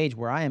minimum wage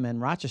where I am in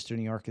Rochester,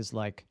 New York, is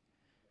like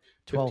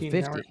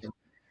 $12.50.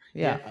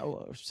 Yeah,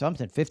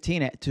 something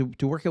 15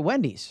 to work at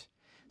Wendy's.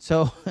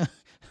 So,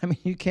 I mean,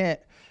 you can't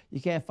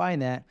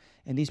find that.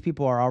 And these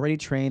people are already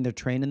trained. They're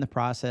trained in the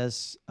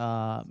process.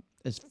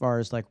 As far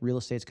as like real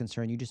estate's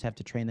concerned, you just have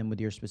to train them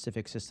with your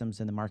specific systems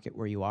in the market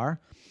where you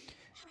are.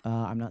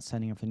 I'm not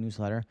signing up for the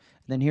newsletter.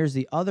 And then here's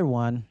the other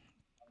one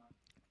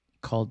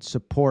called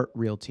Support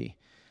Realty.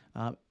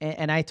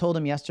 And I told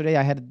him yesterday,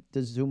 I had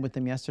the Zoom with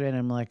him yesterday, and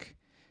I'm like,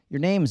 your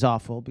name's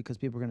awful because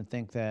people are going to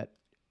think that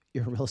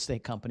you're a real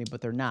estate company,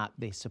 but they're not.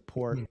 They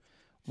support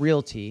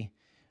realty.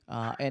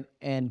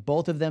 And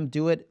both of them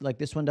do it. Like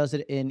this one does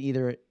it in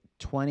either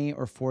 20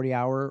 or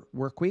 40-hour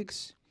work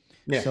weeks.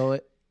 Yeah. So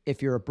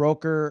if you're a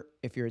broker,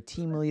 if you're a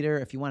team leader,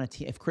 if you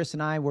want if Chris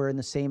and I were in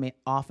the same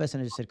office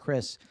and I just said,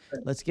 Chris,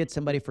 let's get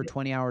somebody for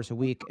 20 hours a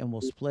week and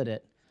we'll split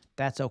it,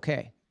 that's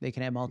okay. They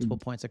can have multiple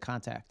points of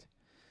contact.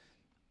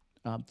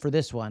 For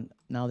this one.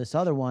 Now, this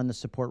other one, the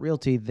Support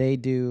Realty, they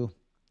do,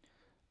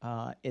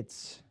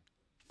 it's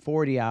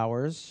 40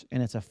 hours,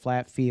 and it's a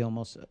flat fee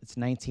almost. It's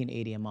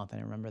 $19.80 a month.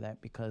 And I remember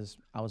that because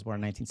I was born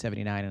in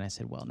 1979, and I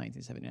said, well,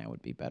 1979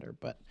 would be better.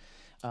 But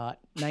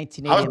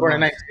 $19.80 I was born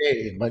in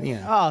 1980, but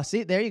yeah. Oh,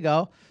 see, there you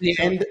go. The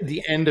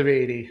end of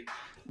 80.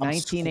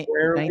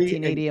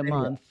 $19.80 a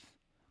month.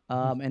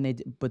 And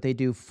they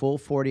do full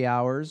 40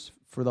 hours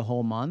for the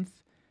whole month.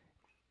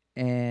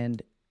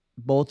 And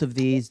both of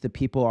these, the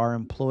people are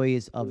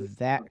employees of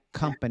that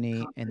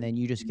company, and then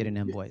you just get an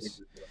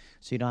invoice.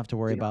 So you don't have to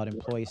worry about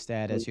employee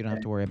status. You don't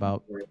have to worry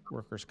about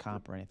workers'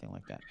 comp or anything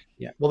like that.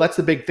 Yeah. Well, that's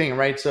the big thing,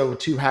 right? So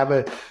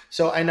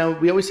so I know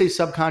we always say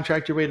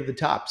subcontract your way to the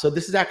top. So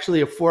this is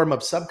actually a form of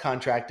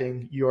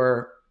subcontracting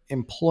your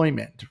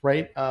employment,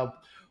 right?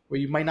 Where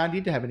you might not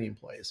need to have any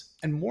employees.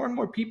 And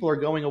more people are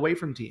going away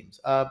from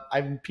teams.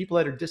 I've people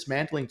that are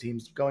dismantling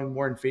teams going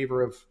more in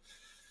favor of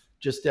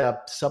just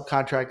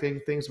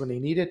subcontracting things when they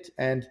need it.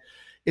 And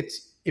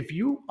if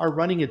you are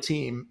running a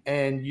team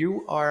and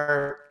you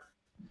are,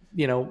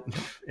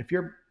 if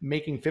you're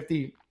making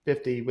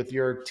 50-50 with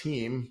your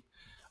team,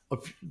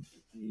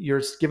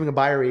 you're giving a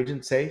buyer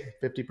agent, say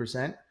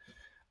 50%.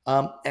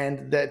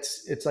 And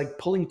it's like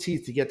pulling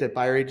teeth to get that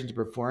buyer agent to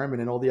perform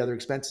and then all the other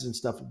expenses and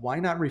stuff. Why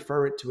not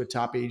refer it to a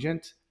top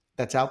agent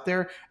that's out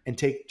there and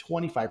take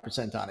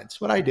 25% on it?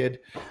 It's what I did.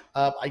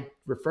 I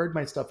referred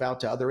my stuff out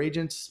to other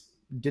agents.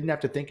 Didn't have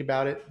to think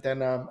about it.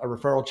 Then a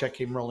referral check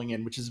came rolling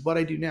in, which is what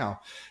I do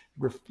now.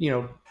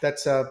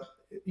 That's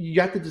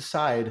you have to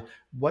decide,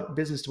 what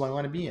business do I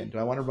want to be in? Do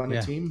I want to run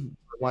a team?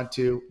 Do I want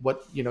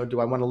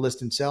to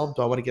list and sell?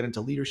 Do I want to get into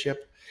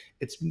leadership?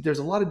 There's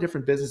a lot of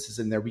different businesses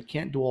in there. We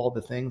can't do all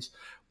the things.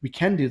 We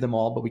can do them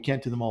all, but we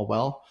can't do them all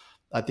well.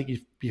 I think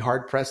you'd be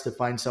hard pressed to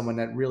find someone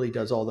that really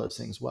does all those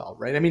things well,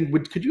 right? I mean,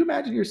 could you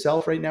imagine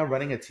yourself right now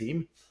running a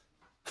team?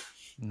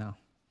 No.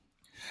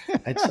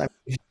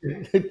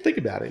 Think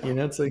about it.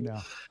 It's like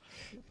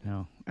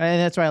no, and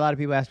that's why a lot of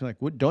people ask me,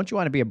 like, "Don't you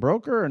want to be a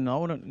broker?" Or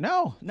no,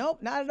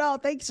 not at all.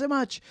 Thank you so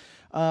much.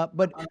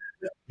 But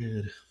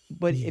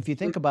if you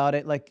think about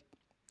it, like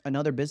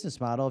another business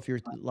model, if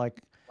you're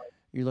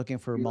looking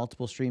for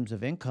multiple streams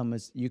of income,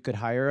 is you could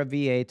hire a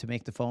VA to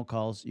make the phone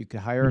calls. You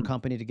could hire a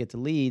company to get the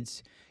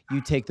leads. You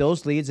take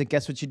those leads, and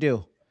guess what you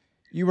do?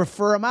 You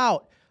refer them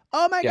out.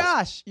 Oh my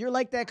gosh, you're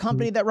like that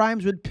company that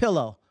rhymes with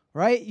pillow.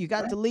 Right? You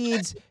got the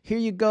leads. Here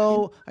you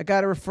go. I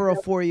got a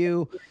referral for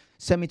you.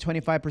 Send me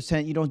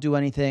 25%. You don't do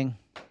anything.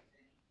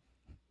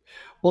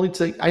 Well, it's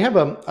like I have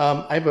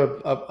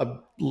a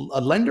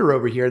lender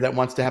over here that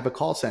wants to have a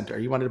call center.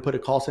 He wanted to put a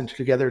call center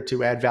together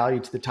to add value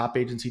to the top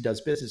agents he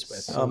does business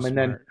with. And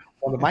then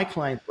one of my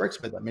clients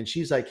works with him, and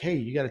she's like, "Hey,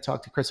 you got to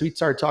talk to Chris." So he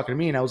started talking to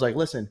me, and I was like,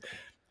 "Listen,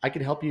 I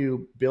can help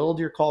you build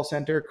your call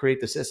center, create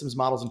the systems,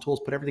 models, and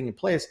tools, put everything in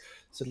place.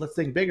 So let's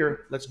think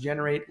bigger. Let's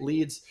generate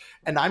leads.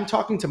 And I'm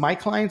talking to my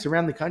clients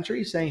around the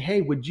country saying,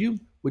 hey, would you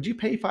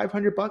pay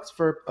 $500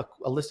 for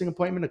a listing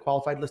appointment, a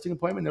qualified listing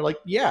appointment? They're like,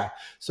 yeah.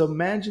 So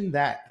imagine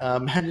that.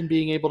 Imagine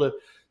being able to,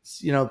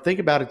 think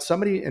about it. A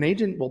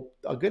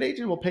good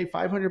agent will pay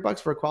 $500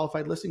 for a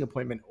qualified listing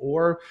appointment,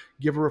 or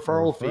give a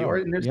referral fee.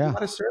 And there's a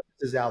lot of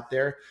services out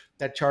there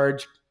that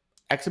charge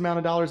X amount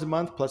of dollars a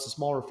month plus a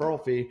small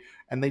referral fee,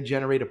 and they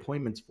generate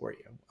appointments for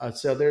you.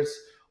 So there's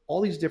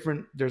all these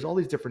different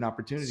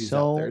opportunities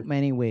out there. So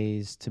many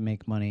ways to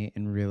make money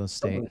in real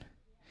estate.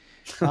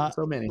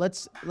 So many.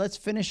 Let's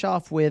finish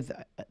off with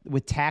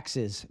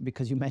taxes,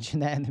 because you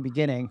mentioned that in the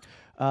beginning.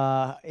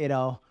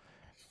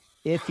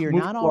 If you're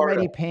not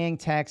already paying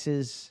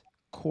taxes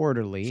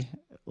quarterly,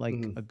 like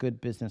a good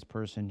business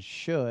person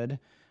should,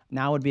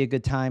 now would be a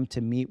good time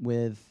to meet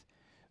with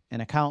an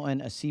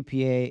accountant, a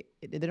CPA.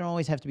 They don't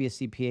always have to be a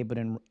CPA, but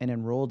an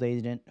enrolled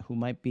agent who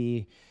might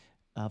be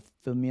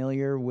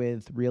familiar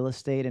with real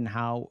estate and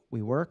how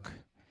we work,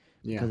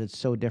 because it's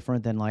so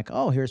different than like,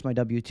 oh, here's my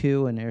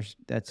W-2 and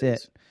that's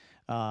it.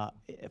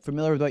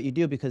 Familiar with what you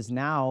do, because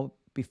now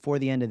before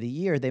the end of the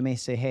year, they may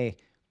say, hey,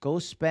 go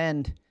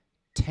spend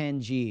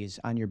 10 G's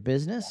on your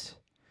business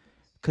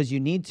because you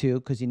need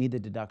the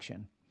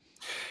deduction.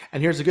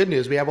 And here's the good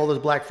news. We have all those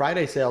Black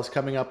Friday sales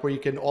coming up where you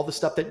can, all the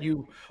stuff that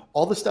you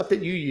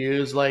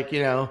use, like,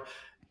 Ecamm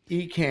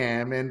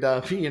and,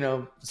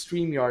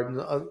 StreamYard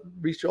and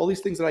Reach, all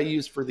these things that I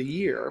use for the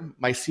year,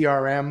 my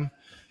CRM,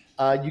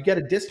 you get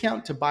a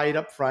discount to buy it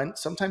up front.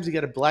 Sometimes you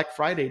get a Black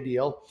Friday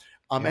deal.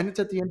 And it's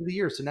at the end of the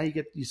year. So now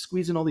you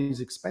squeeze in all these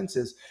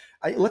expenses.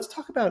 Let's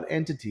talk about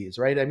entities,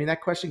 right? I mean,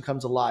 that question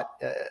comes up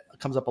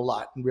a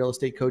lot in real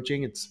estate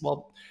coaching. It's,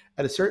 well,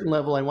 at a certain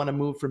level, I want to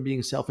move from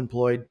being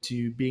self-employed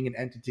to being an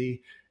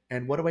entity.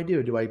 And what do I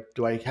do? Do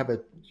I have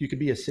you could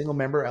be a single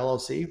member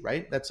LLC,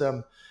 right? That's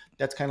kind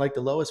of like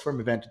the lowest form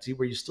of entity,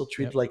 where you still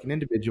treat like an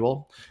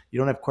individual. You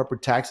don't have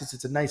corporate taxes.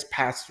 It's a nice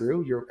pass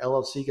through. Your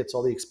LLC gets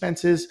all the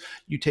expenses.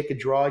 You take a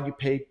draw, you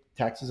pay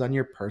taxes on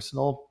your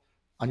personal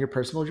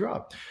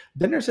draw.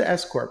 Then there's an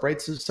S corp,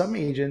 right? So some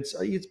agents,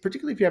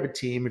 particularly if you have a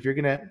team,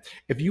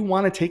 if you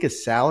want to take a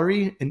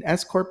salary, an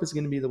S corp is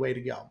going to be the way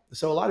to go.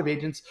 So a lot of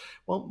agents,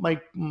 well,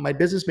 my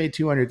business made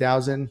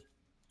 200,000.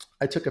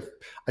 I took an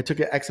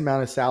X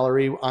amount of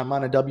salary. I'm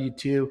on a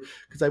W-2,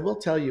 because I will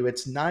tell you,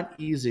 it's not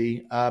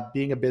easy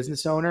being a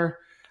business owner.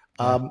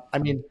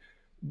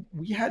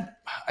 We had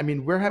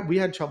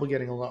trouble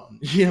getting a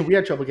loan. We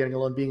had trouble getting a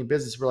loan being in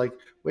business. We're like,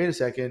 wait a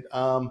second.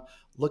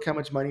 Look how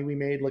much money we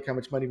made. Look how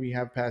much money we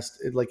have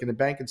passed, like in the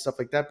bank and stuff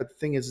like that. But the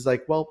thing is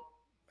like, well,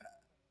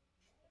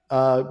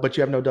 but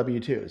you have no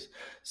W-2s.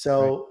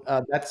 So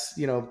that's,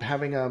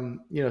 having,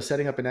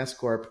 setting up an S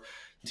corp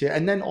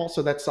and then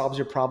also that solves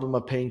your problem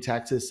of paying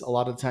taxes a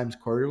lot of times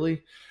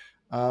quarterly.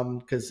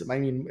 Because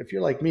if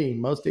you're like me,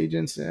 most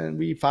agents, and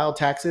we file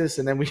taxes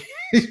and then we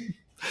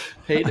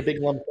pay the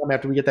big lump sum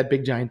after we get that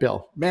big giant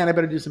bill. Man, I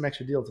better do some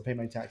extra deals to pay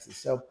my taxes.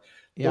 So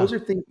those are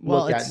things to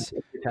look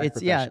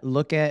at.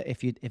 Look at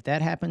if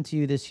that happened to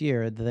you this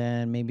year,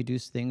 then maybe do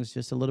things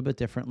just a little bit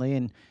differently.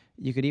 And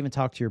you could even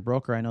talk to your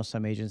broker. I know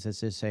some agents that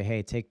just say,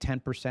 hey, take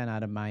 10%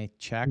 out of my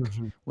check,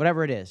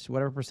 whatever it is,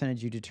 whatever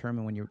percentage you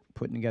determine when you're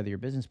putting together your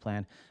business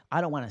plan.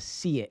 I don't want to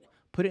see it.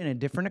 Put it in a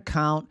different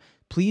account.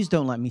 Please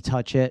don't let me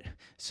touch it,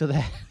 so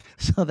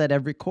that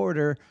every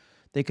quarter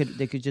they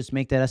could just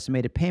make that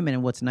estimated payment.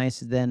 And what's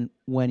nice is then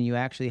when you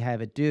actually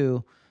have it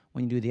due,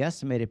 when you do the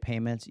estimated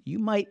payments, you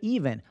might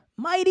even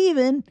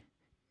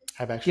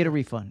get a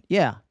refund.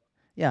 Yeah.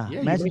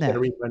 Imagine that. Get a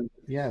refund.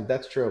 Yeah,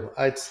 that's true.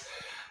 It's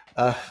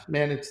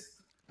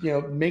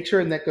make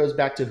sure, and that goes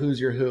back to who's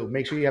your who.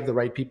 Make sure you have the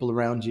right people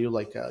around you,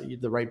 like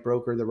the right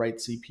broker, the right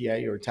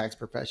CPA or tax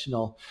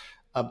professional,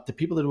 the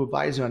people that will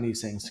advise you on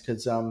these things.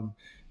 Because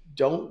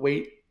don't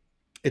wait.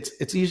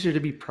 It's easier to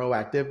be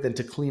proactive than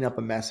to clean up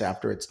a mess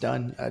after it's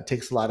done. It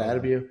takes a lot out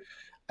of you.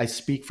 I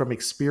speak from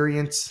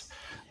experience.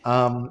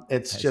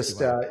 It's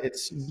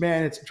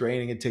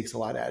draining. It takes a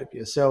lot out of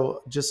you.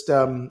 So just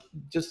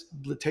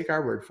take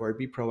our word for it.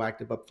 Be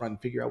proactive up front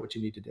and figure out what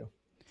you need to do.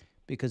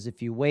 Because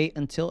if you wait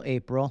until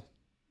April,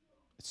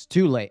 it's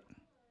too late.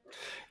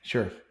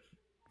 Sure.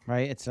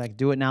 Right? It's like,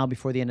 do it now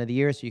before the end of the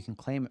year so you can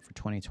claim it for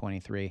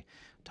 2023.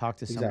 Talk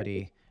to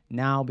somebody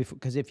now before,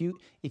 because if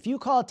you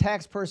call a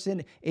tax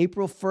person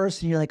April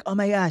 1st and you're like, oh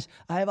my gosh,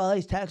 I have all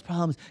these tax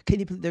problems,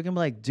 they're gonna be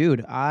like,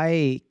 dude,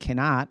 I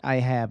cannot. I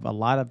have a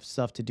lot of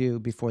stuff to do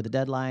before the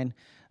deadline.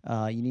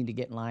 You need to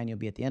get in line. You'll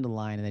be at the end of the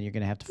line, and then you're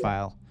gonna have to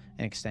file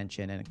an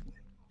extension and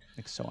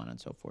so on and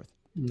so forth.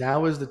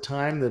 Now is the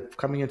time that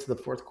coming into the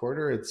fourth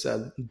quarter. It's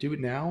do it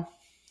now.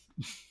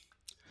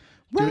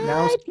 Do it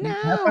now.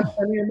 Have fun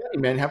spending your money,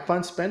 man. Have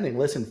fun spending.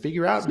 Listen,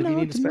 figure out if you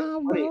need to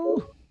spend money.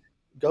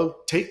 Go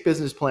take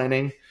business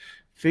planning.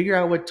 Figure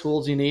out what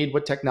tools you need,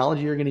 what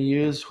technology you're going to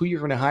use, who you're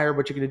going to hire,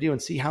 what you're going to do, and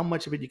see how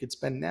much of it you could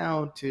spend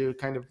now to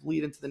kind of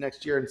lead into the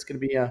next year. And it's going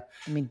to be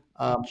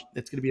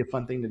it's going to be a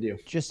fun thing to do.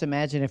 Just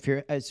imagine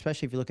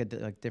especially if you look at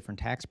like different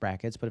tax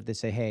brackets, but if they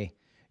say, hey,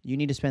 you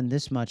need to spend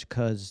this much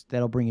because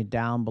that'll bring you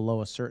down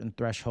below a certain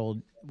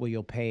threshold where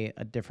you'll pay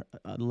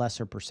a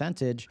lesser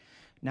percentage.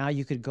 Now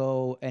you could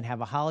go and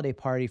have a holiday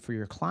party for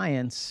your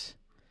clients,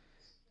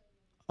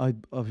 a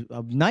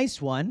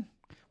nice one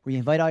where you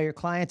invite all your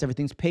clients,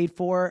 everything's paid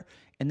for,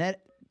 and that's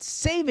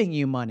saving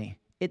you money.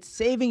 It's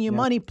saving you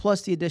money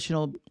plus the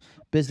additional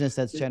business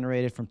that's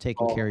generated from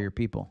taking care of your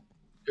people.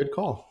 Good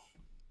call.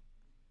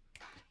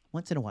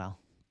 Once in a while.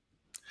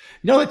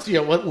 It's,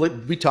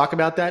 we talk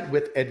about that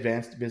with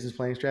advanced business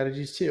planning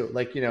strategies too.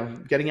 Like,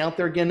 getting out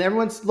there again,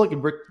 everyone's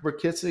looking, we're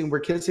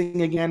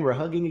kissing again, we're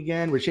hugging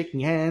again, we're shaking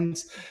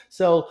hands.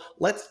 So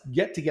let's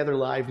get together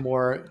live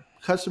more,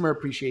 customer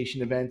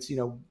appreciation events,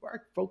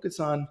 focus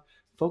on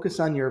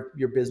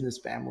your business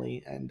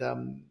family,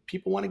 and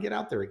people want to get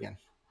out there again.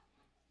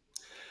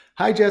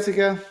 Hi,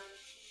 Jessica.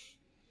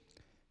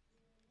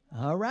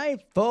 All right,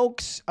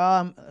 folks.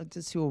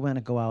 Let's see what we're going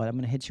to go out. I'm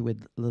going to hit you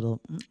with a little.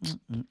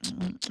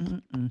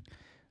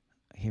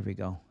 Here we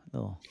go. A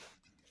little.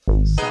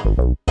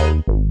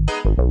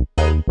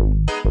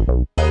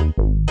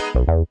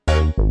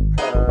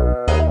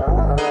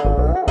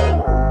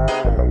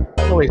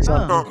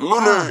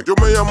 Lunes, yo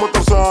me llamo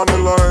Tarzán y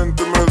la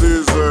gente me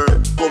dice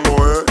cómo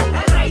es.